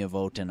give me a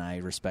vote, and I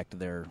respect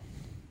their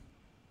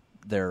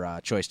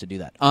choice to do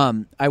that.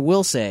 I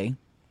will say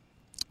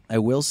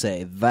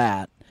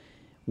that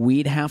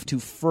we'd have to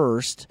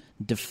first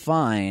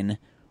define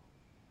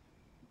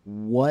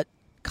what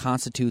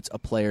constitutes a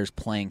player's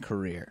playing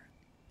career.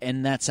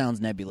 And that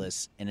sounds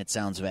nebulous, and it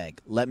sounds vague.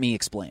 Let me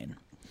explain.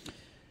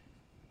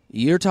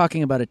 You're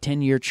talking about a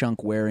 10-year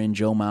chunk wherein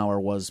Joe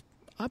Mauer was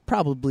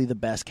probably the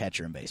best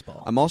catcher in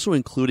baseball. I'm also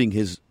including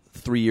his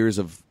 3 years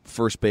of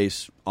first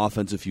base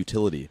offensive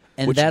futility,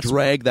 and which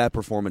dragged that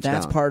performance down.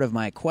 That's part of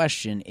my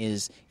question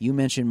is you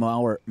mentioned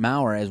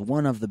Mauer as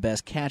one of the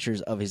best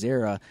catchers of his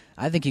era.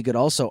 I think you could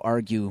also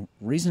argue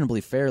reasonably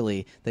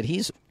fairly that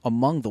he's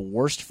among the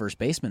worst first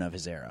basemen of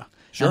his era.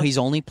 Sure. Now, he's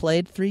only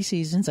played 3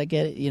 seasons. I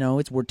get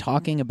it. We're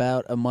talking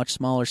about a much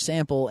smaller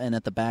sample and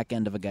at the back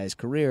end of a guy's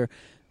career.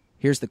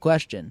 Here's the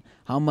question.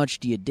 How much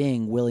do you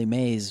ding Willie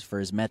Mays for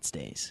his Mets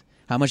days?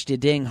 How much do you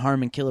ding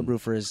Harmon Killebrew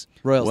for his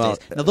Royals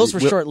days? Now, those were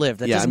short-lived.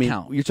 That doesn't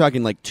count. You're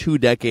talking like 2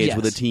 decades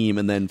with a team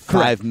and then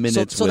 5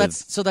 minutes with...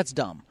 So that's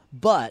dumb.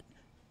 But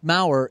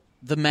Mauer,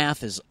 the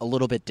math is a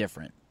little bit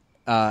different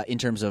in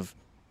terms of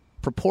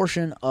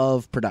proportion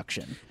of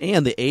production.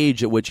 And the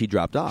age at which he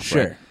dropped off.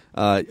 Sure.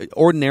 Right?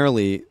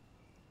 Ordinarily,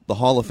 the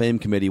Hall of Fame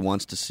committee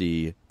wants to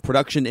see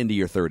production into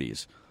your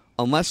 30s.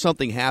 Unless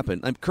something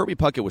happened. Kirby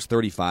Puckett was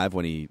 35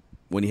 when he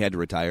had to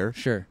retire.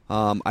 Sure.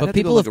 I'd but have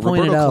people to go look have at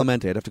pointed Roberto out,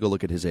 Clemente. I'd have to go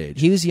look at his age.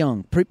 He was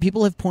young.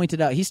 People have pointed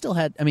out he still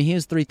had. He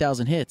has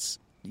 3,000 hits,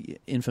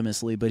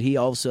 infamously, but he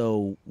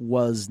also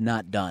was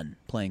not done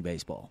playing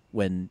baseball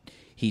when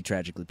he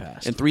tragically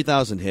passed. And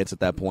 3,000 hits at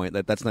that point.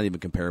 That's not even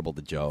comparable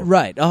to Joe.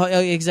 Right. Oh,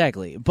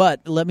 exactly.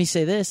 But let me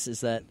say this: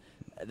 is that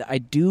I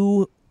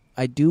do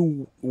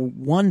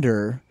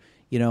wonder.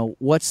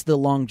 What's the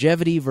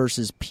longevity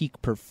versus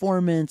peak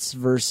performance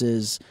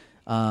versus.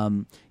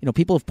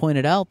 People have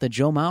pointed out that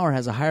Joe Mauer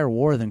has a higher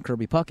WAR than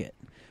Kirby Puckett.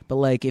 But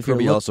if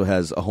Kirby also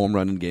has a home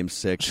run in Game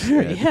 6.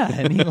 Sure, yeah,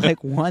 and he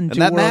won 2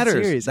 that World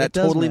matters. Series. That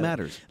totally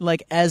matters.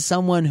 As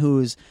someone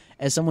who's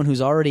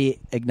already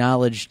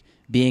acknowledged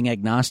being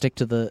agnostic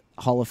to the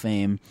Hall of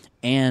Fame,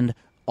 and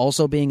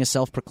also being a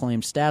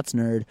self-proclaimed stats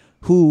nerd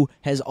who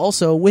has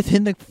also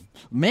within the...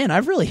 Man,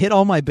 I've really hit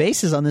all my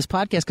bases on this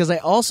podcast because I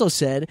also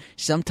said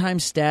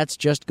sometimes stats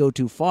just go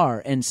too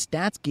far, and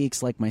stats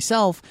geeks like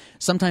myself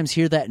sometimes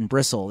hear that and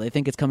bristle. They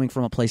think it's coming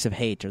from a place of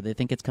hate, or they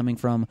think it's coming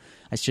from,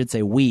 I should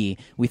say we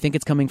think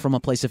it's coming from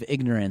a place of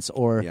ignorance,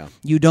 or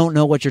you don't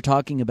know what you're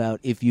talking about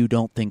if you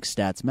don't think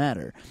stats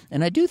matter.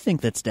 And I do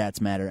think that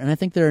stats matter, and I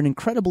think they're an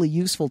incredibly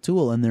useful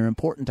tool, and they're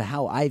important to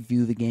how I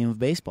view the game of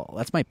baseball.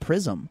 That's my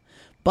prism.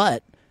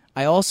 But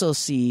I also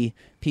see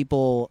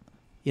people,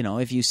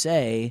 if you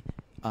say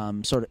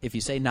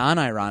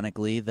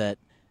non-ironically that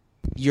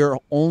your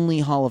only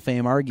Hall of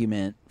Fame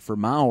argument for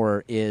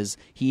Mauer is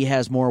he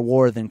has more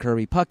WAR than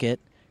Kirby Puckett.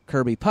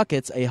 Kirby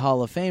Puckett's a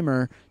Hall of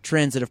Famer,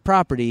 transitive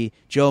property.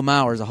 Joe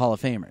Mauer's a Hall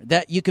of Famer.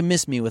 That you can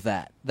miss me with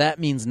that. That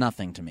means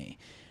nothing to me.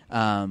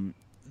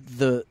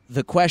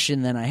 The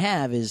question then I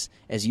have is,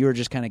 as you were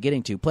just kind of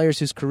getting to, players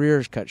whose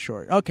careers cut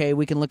short. Okay,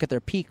 we can look at their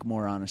peak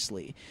more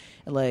honestly.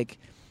 Like,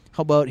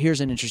 how about,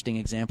 here's an interesting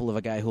example of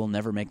a guy who will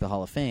never make the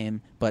Hall of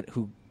Fame, but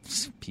who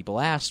people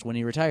asked when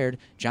he retired,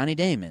 Johnny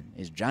Damon.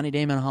 Is Johnny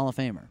Damon a Hall of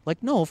Famer?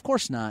 Like, no, of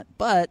course not.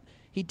 But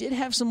he did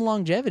have some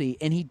longevity,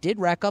 and he did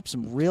rack up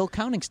some real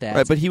counting stats.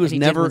 Right, but he was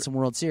never did win some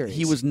World Series.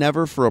 He was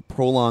never for a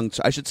prolonged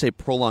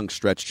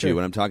stretch too.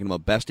 And I'm talking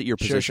about best at your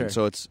position.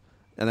 Sure. So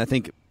and I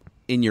think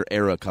in your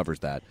era covers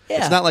that. Yeah.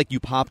 It's not like you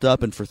popped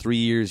up and for 3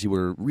 years you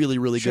were really,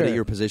 really good at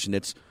your position.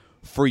 It's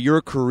for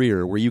your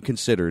career where you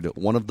considered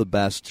one of the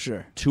best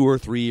 2 or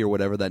 3 or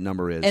whatever that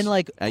number is. And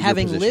like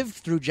having lived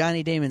through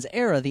Johnny Damon's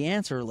era, the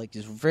answer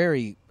is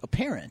very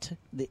apparent.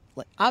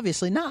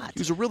 Obviously not. He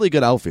was a really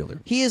good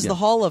outfielder. He is the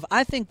Hall of...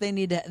 I think they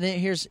need to...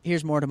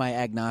 Here's more to my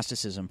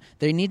agnosticism.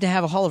 They need to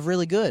have a Hall of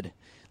really good.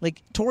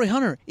 Like, Torrey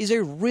Hunter is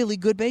a really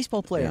good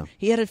baseball player. Yeah.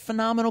 He had a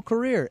phenomenal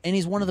career, and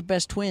he's one of the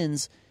best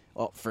Twins...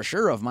 Well, for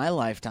sure of my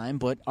lifetime,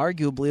 but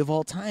arguably of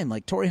all time.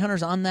 Like, Torrey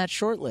Hunter's on that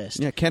short list.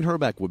 Yeah, Ken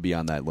Herbeck would be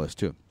on that list,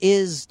 too.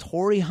 Is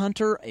Torrey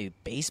Hunter a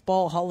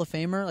baseball Hall of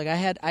Famer? Like,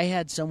 I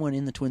had someone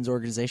in the Twins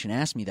organization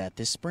ask me that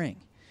this spring.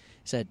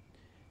 He said,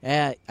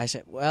 I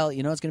said, well,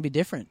 it's going to be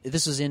different.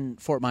 This was in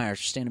Fort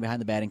Myers, standing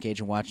behind the batting cage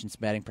and watching some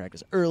batting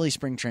practice. Early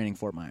spring training,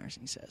 Fort Myers.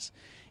 He says,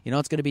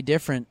 it's going to be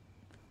different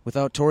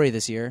without Torrey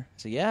this year. I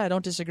said, yeah, I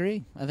don't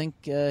disagree. I think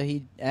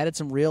he added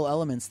some real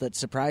elements that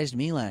surprised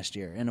me last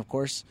year. And, of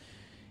course...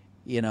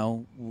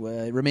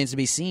 it remains to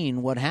be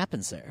seen what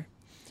happens there.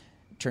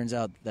 It turns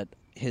out that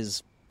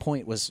his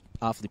point was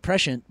awfully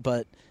prescient,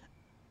 but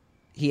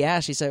he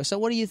said, so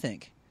what do you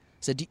think?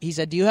 He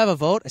said, do you have a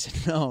vote? I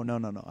said, no,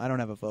 I don't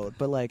have a vote.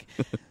 But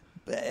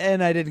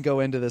and I didn't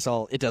go into this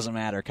it doesn't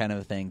matter kind of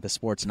a thing, the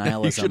sports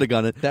nihilism. You should have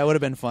done it. That would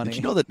have been funny. Did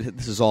you know that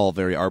this is all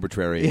very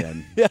arbitrary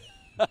and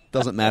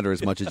doesn't matter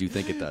as much as you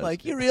think it does?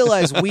 Like, you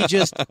realize we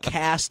just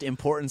cast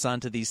importance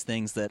onto these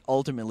things that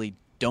ultimately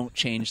don't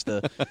change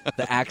the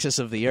axis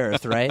of the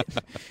earth, right?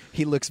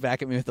 He looks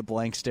back at me with a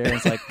blank stare and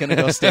is like, gonna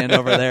go stand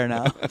over there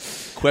now.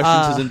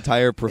 Questions his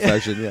entire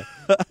profession,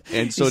 yeah.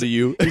 And so do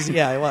you. He's a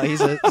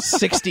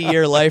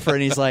 60-year lifer,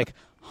 and he's like,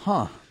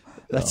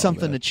 that's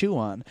something to chew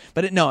on.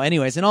 But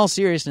anyways, in all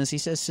seriousness, he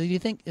says, so do you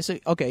think,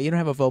 okay, you don't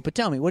have a vote, but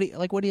tell me, what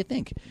do you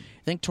think?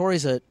 You think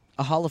Torrey's a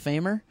Hall of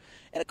Famer?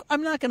 And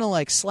I'm not going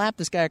to slap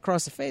this guy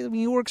across the face. I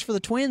mean, he works for the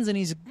Twins, and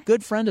he's a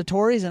good friend of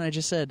Torrey's, and I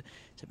just said,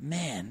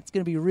 man, it's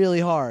going to be really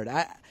hard.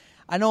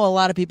 I know a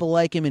lot of people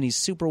like him, and he's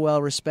super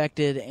well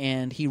respected,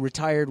 and he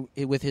retired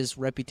with his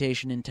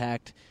reputation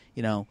intact.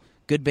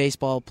 Good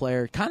baseball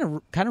player. Kind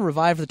of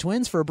revived the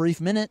Twins for a brief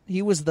minute.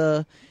 He was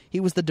the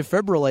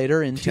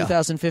defibrillator in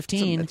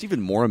 2015. That's even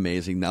more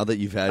amazing now that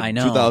you've had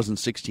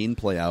 2016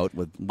 play out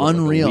with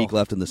unreal. A week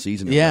left in the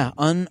season. Yeah,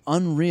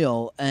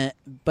 unreal.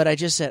 But I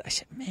said,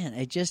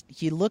 man,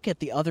 you look at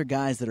the other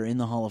guys that are in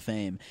the Hall of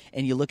Fame,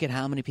 and you look at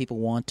how many people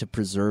want to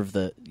preserve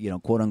the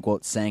quote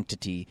unquote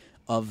sanctity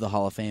of the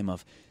Hall of Fame.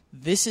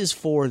 This is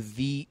for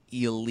the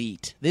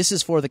elite. This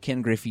is for the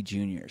Ken Griffey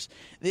Juniors.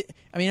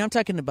 I'm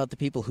talking about the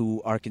people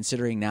who are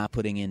considering not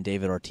putting in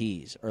David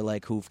Ortiz, or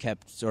who've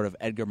kept sort of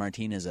Edgar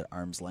Martinez at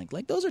arm's length.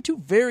 Those are two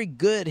very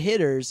good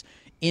hitters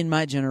in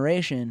my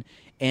generation,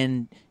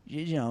 and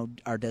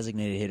are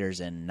designated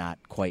hitters and not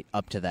quite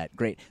up to that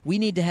great. We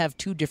need to have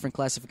two different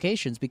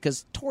classifications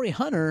because Torrey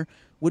Hunter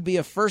would be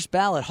a first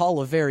ballot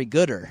Hall of Very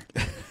Gooder.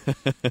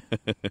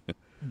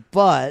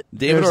 But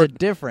there's a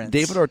difference.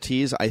 David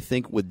Ortiz, I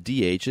think, with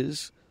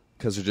DHs,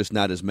 because there's just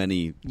not as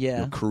many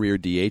career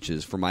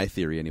DHs, for my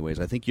theory anyways,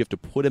 I think you have to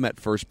put him at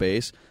first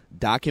base,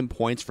 dock him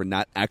points for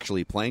not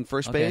actually playing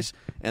first base,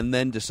 and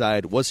then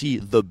decide, was he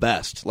the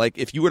best?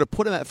 If you were to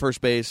put him at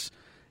first base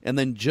and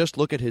then just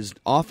look at his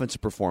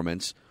offensive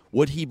performance,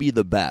 would he be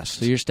the best?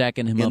 So you're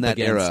stacking him up against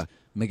era?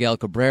 Miguel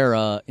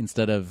Cabrera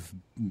instead of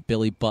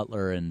Billy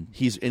Butler, and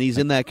he's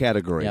in that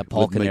category. Yeah,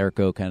 Paul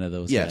Konerko, kind of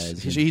those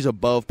guys. Yes, he's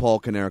above Paul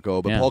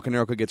Konerko, but Paul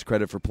Konerko gets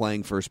credit for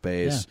playing first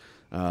base,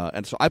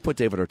 and so I put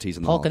David Ortiz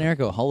in the Paul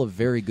Konerko, Hall of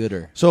Very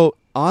Gooder. So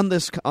on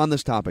this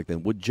topic,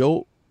 then, would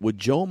Joe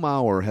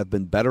Mauer have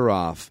been better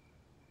off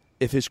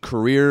if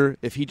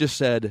he just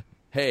said,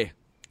 "Hey,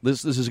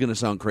 this is going to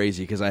sound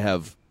crazy because I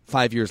have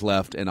 5 years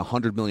left and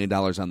 $100 million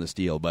on this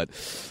deal, but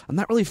I'm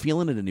not really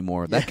feeling it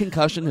anymore. That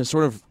concussion has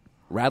sort of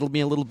rattled me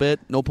a little bit,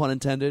 no pun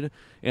intended,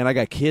 and I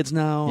got kids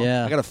now.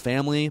 Yeah. I got a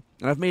family,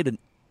 and I've made an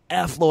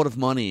F-load of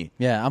money.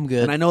 Yeah, I'm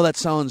good. And I know that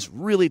sounds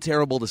really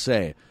terrible to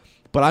say,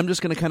 but I'm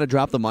just going to kind of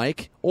drop the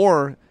mic,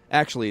 or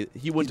actually,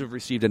 he wouldn't have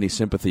received any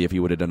sympathy if he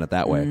would have done it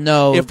that way.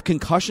 No. If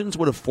concussions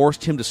would have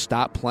forced him to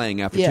stop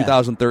playing after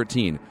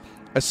 2013,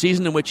 a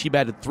season in which he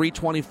batted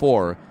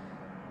 .324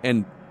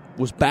 and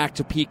was back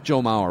to peak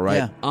Joe Mauer, right?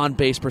 Yeah. On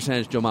base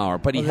percentage Joe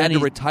Mauer. But he Well, had to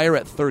retire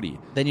at 30.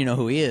 Then you know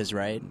who he is,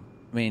 right?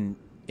 I mean,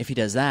 if he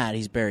does that,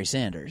 he's Barry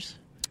Sanders.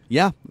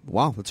 Yeah.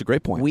 Wow, that's a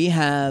great point. We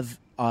have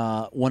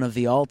one of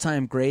the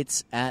all-time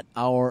greats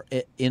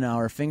in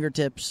our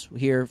fingertips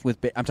here.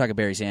 I'm talking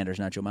Barry Sanders,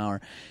 not Joe Mauer.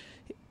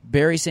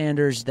 Barry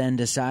Sanders then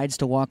decides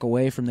to walk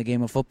away from the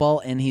game of football,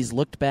 and he's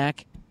looked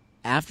back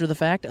after the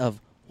fact of,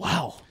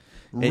 wow,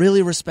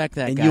 really respect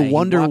that guy. And you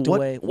wonder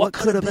what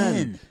could have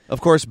been. Of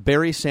course,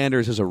 Barry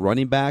Sanders is a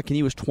running back, and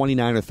he was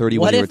 29 or 30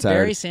 when he retired. What if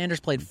Barry Sanders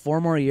played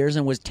 4 more years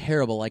and was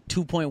terrible, like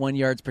 2.1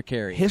 yards per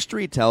carry?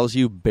 History tells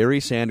you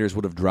Barry Sanders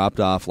would have dropped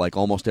off like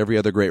almost every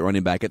other great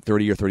running back at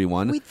 30 or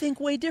 31. We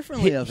think way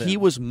differently of him. He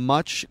was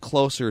much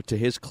closer to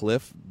his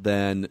cliff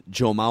than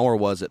Joe Mauer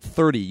was at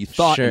 30, you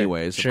thought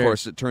anyways. Of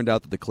course, it turned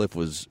out that the cliff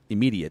was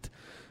immediate.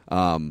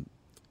 And,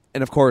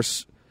 of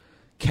course,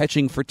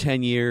 catching for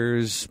 10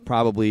 years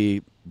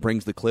probably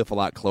brings the cliff a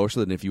lot closer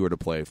than if you were to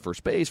play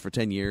first base for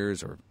 10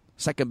 years or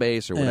second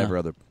base or whatever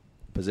other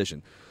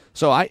position.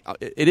 So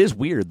it is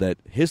weird that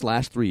his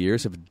last 3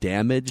 years have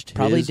damaged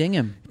probably ding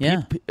him.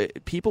 Yeah.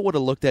 People would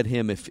have looked at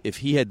him if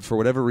he had, for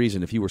whatever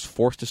reason, if he was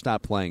forced to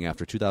stop playing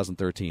after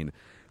 2013,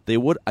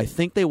 I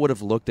think they would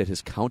have looked at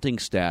his counting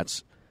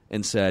stats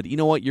and said, you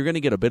know what, you're going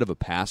to get a bit of a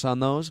pass on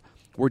those.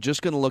 We're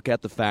just going to look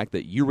at the fact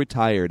that you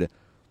retired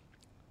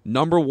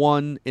number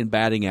 1 in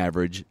batting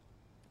average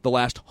the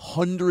last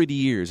 100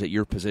 years at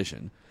your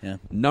position. Yeah.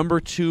 Number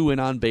 2 in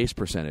on-base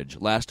percentage,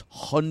 last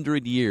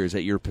 100 years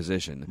at your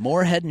position.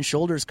 More Head and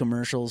Shoulders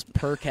commercials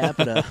per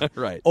capita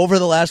right. over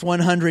the last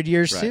 100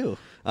 years, right. too.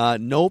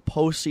 No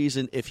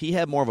postseason. If he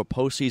had more of a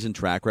postseason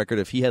track record,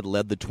 if he had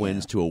led the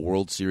Twins to a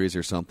World Series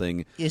or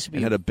something and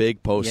had a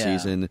big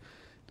postseason,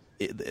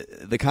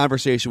 the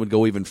conversation would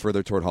go even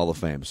further toward Hall of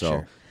Fame.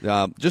 So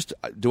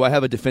do I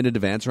have a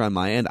definitive answer on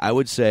my end? I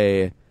would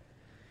say,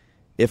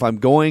 if I'm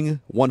going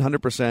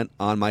 100%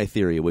 on my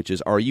theory, which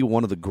is, are you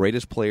one of the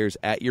greatest players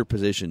at your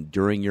position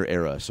during your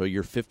era, so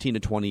your 15 to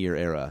 20-year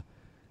era,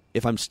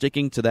 if I'm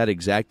sticking to that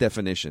exact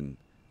definition,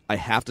 I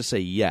have to say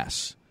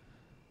yes.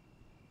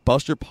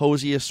 Buster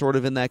Posey is sort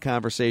of in that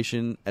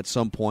conversation at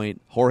some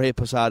point. Jorge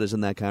Posada is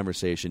in that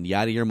conversation.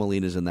 Yadier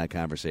Molina is in that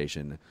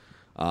conversation.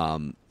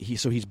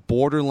 He's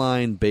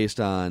borderline based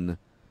on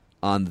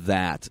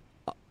that.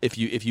 If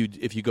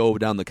you go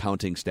down the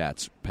counting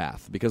stats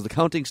path, because the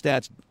counting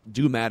stats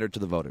do matter to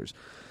the voters.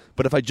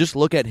 But if I just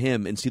look at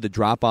him and see the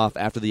drop-off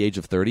after the age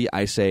of 30,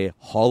 I say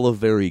Hall of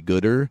Very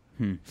Gooder.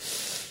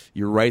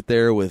 You're right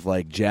there with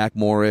like Jack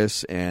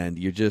Morris, and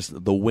you're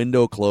just the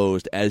window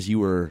closed as you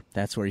were.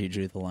 That's where you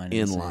drew the line.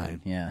 In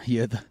line. Yeah,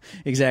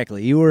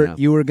 exactly. You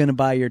were going to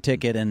buy your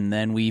ticket, and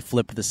then we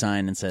flipped the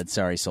sign and said,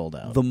 sorry, sold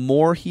out. The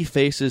more he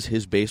faces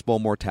his baseball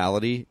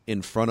mortality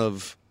in front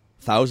of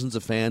thousands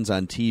of fans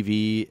on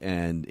TV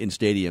and in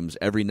stadiums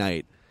every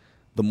night,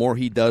 the more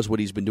he does what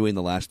he's been doing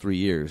the last 3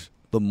 years,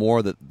 the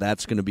more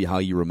that's going to be how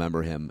you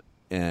remember him,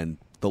 and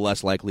the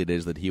less likely it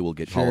is that he will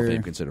get Hall of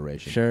Fame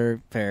consideration.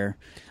 Sure, fair.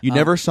 You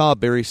never saw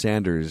Barry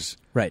Sanders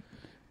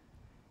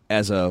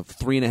as a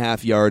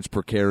 3.5 yards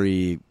per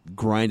carry,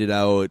 grinded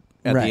out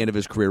at the end of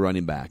his career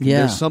running back. Yeah.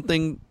 There's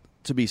something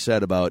to be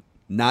said about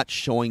not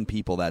showing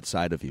people that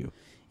side of you.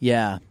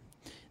 Yeah.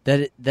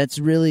 That's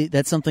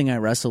something I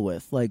wrestle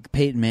with. Like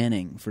Peyton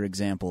Manning, for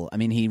example. I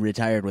mean, he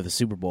retired with a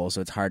Super Bowl,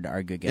 so it's hard to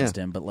argue against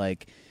him. But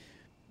like,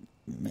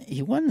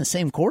 he wasn't the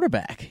same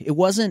quarterback. It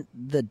wasn't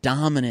the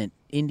dominant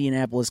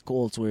Indianapolis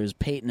Colts where it was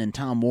Peyton and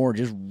Tom Moore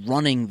just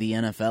running the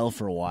NFL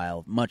for a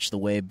while, much the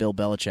way Bill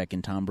Belichick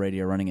and Tom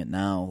Brady are running it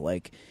now.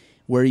 Like,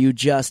 where you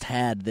just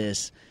had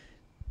this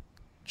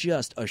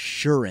just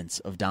assurance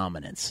of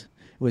dominance.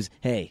 It was,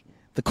 hey,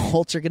 the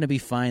Colts are going to be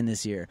fine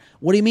this year.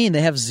 What do you mean?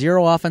 They have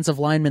 0 offensive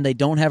linemen, they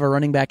don't have a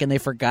running back, and they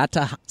forgot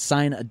to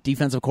sign a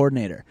defensive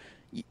coordinator.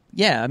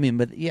 Yeah, I mean,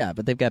 but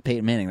they've got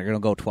Peyton Manning. They're going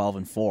to go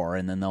 12-4,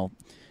 and then they'll,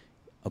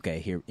 okay,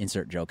 here,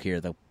 insert joke here,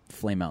 they'll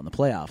flame out in the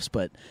playoffs.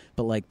 But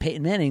like,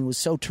 Peyton Manning was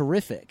so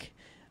terrific,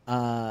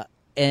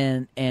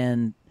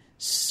 and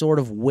sort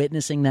of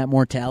witnessing that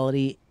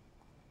mortality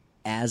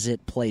as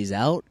it plays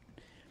out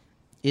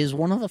is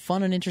one of the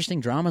fun and interesting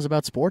dramas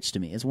about sports to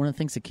me. It's one of the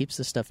things that keeps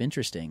this stuff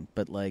interesting.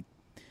 But like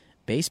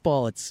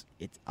baseball, it's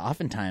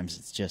oftentimes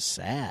it's just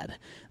sad.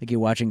 Like, you're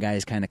watching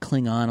guys kind of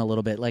cling on a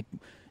little bit. Like,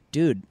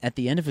 dude, at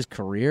the end of his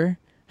career,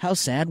 how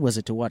sad was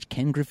it to watch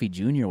Ken Griffey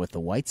Jr. with the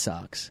White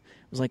Sox?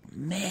 It was like,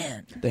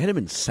 man. They had him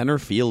in center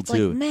field,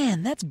 too. Like,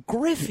 man, that's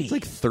Griffey. It's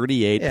like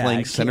 38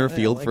 playing center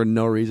field for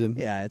no reason.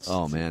 Yeah.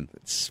 Oh, man.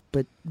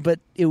 But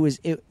it was,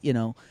 you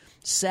know,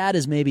 sad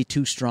is maybe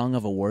too strong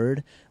of a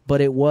word, but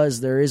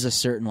there is a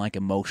certain like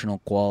emotional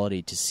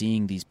quality to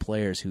seeing these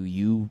players who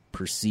you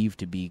perceive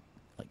to be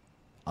like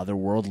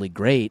otherworldly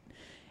great,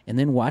 and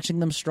then watching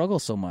them struggle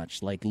so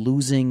much, like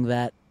losing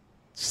that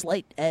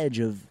slight edge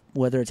of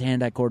whether it's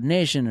hand-eye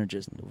coordination or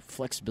just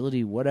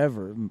flexibility,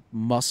 whatever,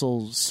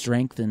 muscle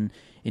strength and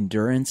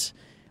endurance,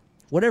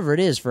 whatever it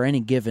is for any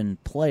given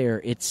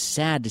player. It's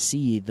sad to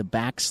see the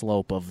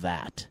backslope of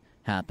that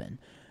happen.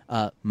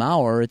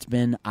 Mauer, it's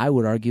been, I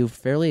would argue,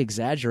 fairly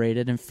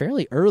exaggerated and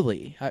fairly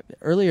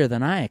earlier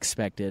than I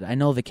expected. I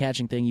know the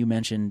catching thing you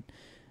mentioned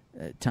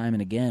time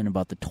and again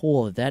about the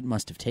toll that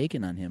must have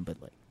taken on him,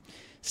 but like,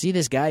 see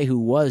this guy who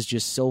was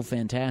just so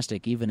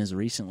fantastic even as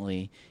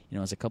recently,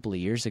 as a couple of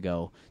years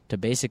ago, to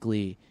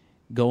basically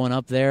going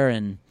up there,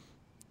 and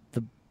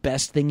the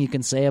best thing you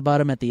can say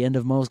about him at the end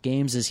of most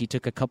games is he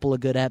took a couple of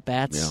good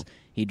at-bats,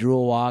 he drew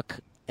a walk,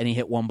 and he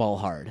hit one ball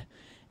hard.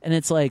 And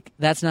it's like,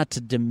 that's not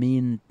to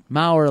demean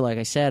Mauer. Like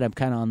I said, I'm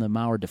kind of on the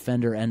Mauer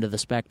defender end of the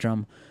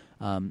spectrum.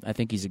 I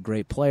think he's a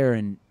great player,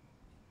 and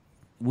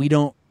we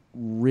don't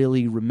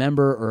really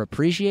remember or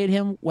appreciate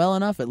him well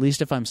enough, at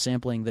least if I'm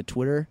sampling the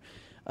Twitter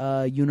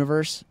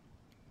universe.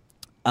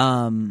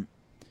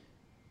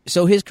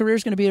 So his career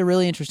is going to be a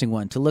really interesting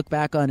one to look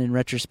back on in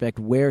retrospect,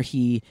 where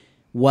he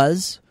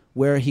was,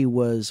 where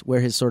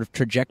his sort of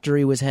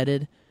trajectory was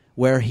headed,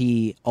 where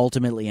he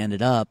ultimately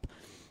ended up.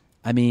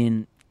 I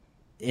mean,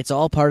 it's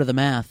all part of the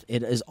math.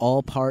 It is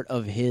all part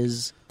of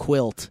his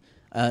quilt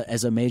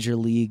as a Major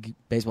League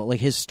Baseball, like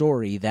his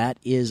story. That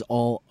is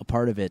all a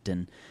part of it.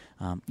 And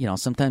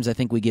sometimes I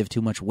think we give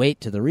too much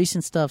weight to the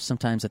recent stuff.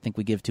 Sometimes I think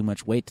we give too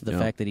much weight to the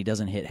fact that he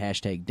doesn't hit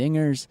hashtag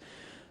dingers.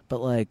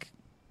 But like,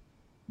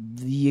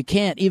 you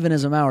can't, even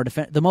as a Mauer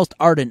defender, the most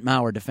ardent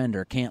Mauer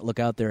defender can't look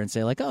out there and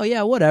say like, oh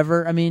yeah,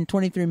 whatever. I mean,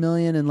 $23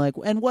 million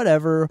and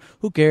whatever.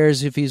 Who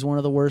cares if he's one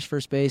of the worst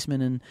first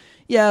basemen? And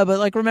yeah, but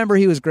like, remember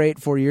he was great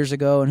 4 years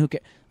ago, and who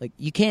cares? Like,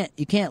 you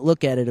can't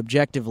look at it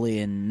objectively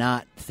and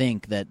not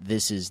think that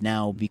this has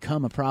now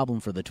become a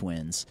problem for the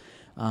Twins.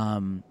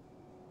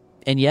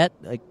 And yet,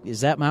 like,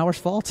 is that Mauer's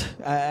fault?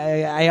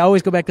 I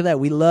always go back to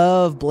that. We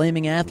love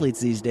blaming athletes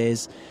these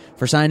days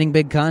for signing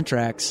big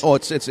contracts. Oh,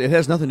 it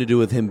has nothing to do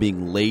with him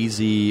being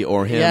lazy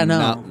or him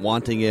not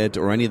wanting it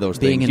or any of those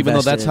things, even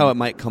though that's how it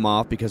might come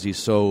off because he's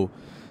such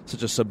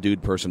a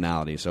subdued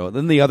personality. So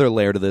then the other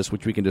layer to this,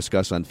 which we can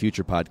discuss on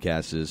future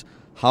podcasts, is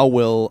how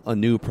will a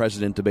new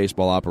president of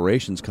baseball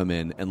operations come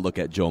in and look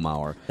at Joe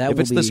Mauer? If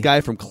it's this guy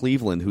from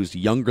Cleveland who's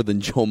younger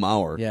than Joe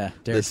Mauer,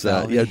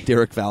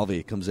 Derek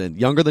Falvey comes in,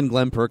 younger than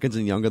Glenn Perkins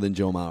and younger than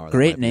Joe Mauer.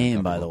 Great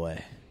name, by the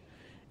way.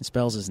 It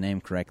spells his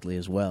name correctly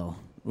as well,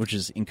 which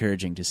is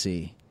encouraging to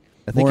see.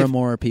 I think more and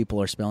more people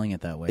are spelling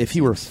it that way. If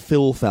he were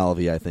Phil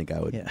Falvey, I think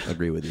I would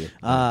agree with you.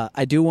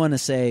 I do want to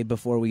say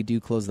before we do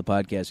close the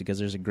podcast, because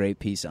there's a great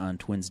piece on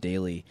Twins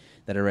Daily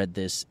that I read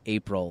this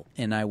April,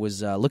 and I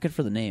was looking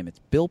for the name. It's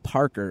Bill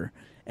Parker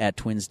at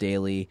Twins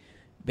Daily.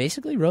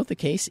 Basically wrote the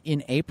case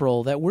in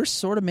April that we're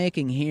sort of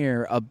making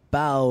here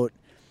about,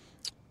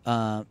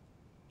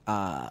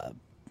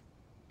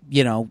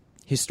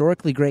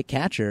 historically great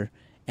catcher,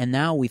 and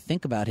now we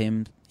think about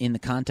him in the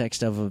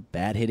context of a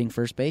bad hitting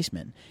first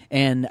baseman.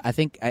 And I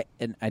think I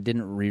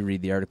didn't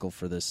reread the article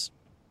for this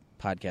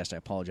podcast. I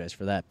apologize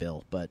for that,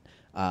 Bill. But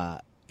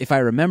if I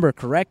remember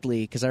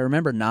correctly, because I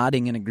remember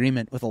nodding in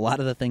agreement with a lot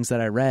of the things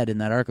that I read in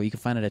that article, you can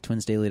find it at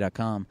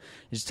twinsdaily.com.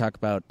 Just talk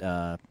about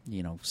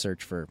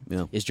search for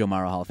is Joe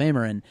Mauer a Hall of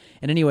Famer, and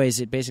anyways,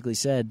 it basically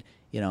said,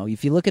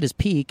 if you look at his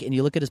peak and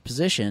you look at his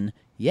position,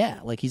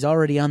 he's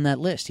already on that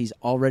list. He's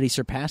already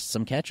surpassed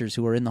some catchers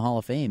who are in the Hall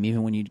of Fame,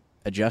 even when you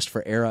adjust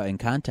for era and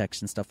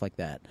context and stuff like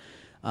that.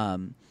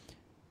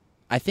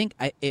 I think,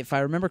 if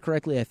I remember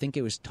correctly, I think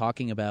it was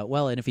talking about,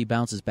 and if he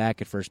bounces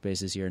back at first base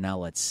this year, now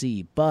let's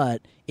see.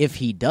 But if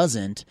he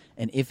doesn't,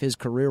 and if his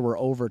career were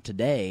over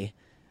today,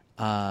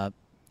 where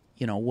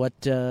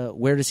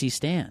does he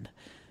stand?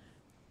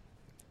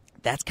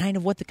 That's kind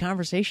of what the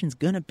conversation's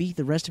going to be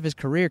the rest of his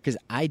career, because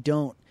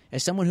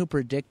as someone who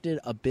predicted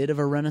a bit of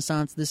a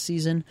renaissance this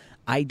season,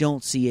 I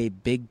don't see a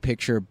big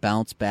picture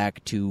bounce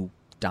back to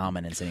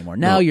dominance anymore.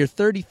 Now you're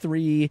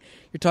 33.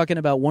 You're talking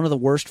about one of the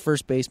worst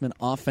first basemen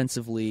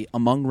offensively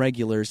among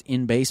regulars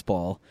in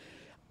baseball.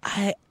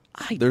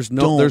 There's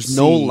no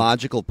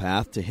logical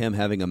path to him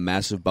having a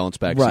massive bounce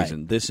back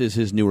season. This is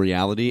his new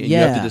reality, and you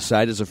have to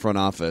decide as a front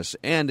office,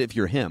 and if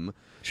you're him,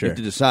 you have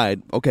to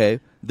decide, okay,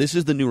 this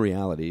is the new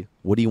reality.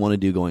 What do you want to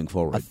do going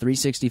forward? A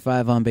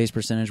 365 on base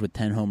percentage with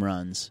 10 home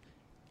runs.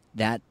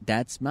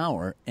 That's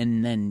Mauer,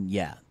 and then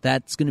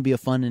that's going to be a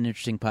fun and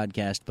interesting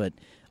podcast, but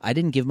I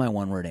didn't give my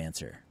one-word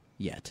answer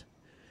yet.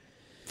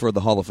 For the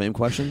Hall of Fame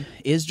question?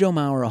 Is Joe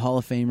Mauer a Hall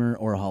of Famer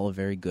or a Hall of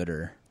Very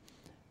Gooder?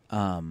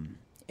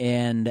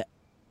 And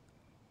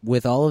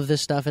with all of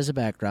this stuff as a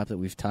backdrop that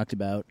we've talked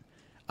about,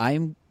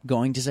 I'm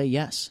going to say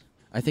yes.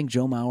 I think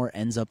Joe Mauer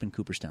ends up in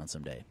Cooperstown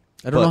someday.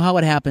 I don't know how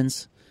it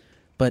happens,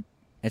 but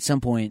at some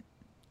point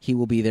he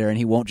will be there, and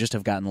he won't just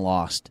have gotten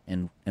lost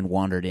and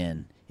wandered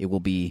in. It will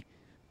be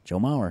Joe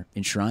Mauer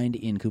enshrined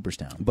in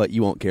Cooperstown. But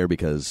you won't care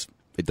because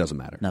it doesn't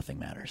matter. Nothing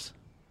matters.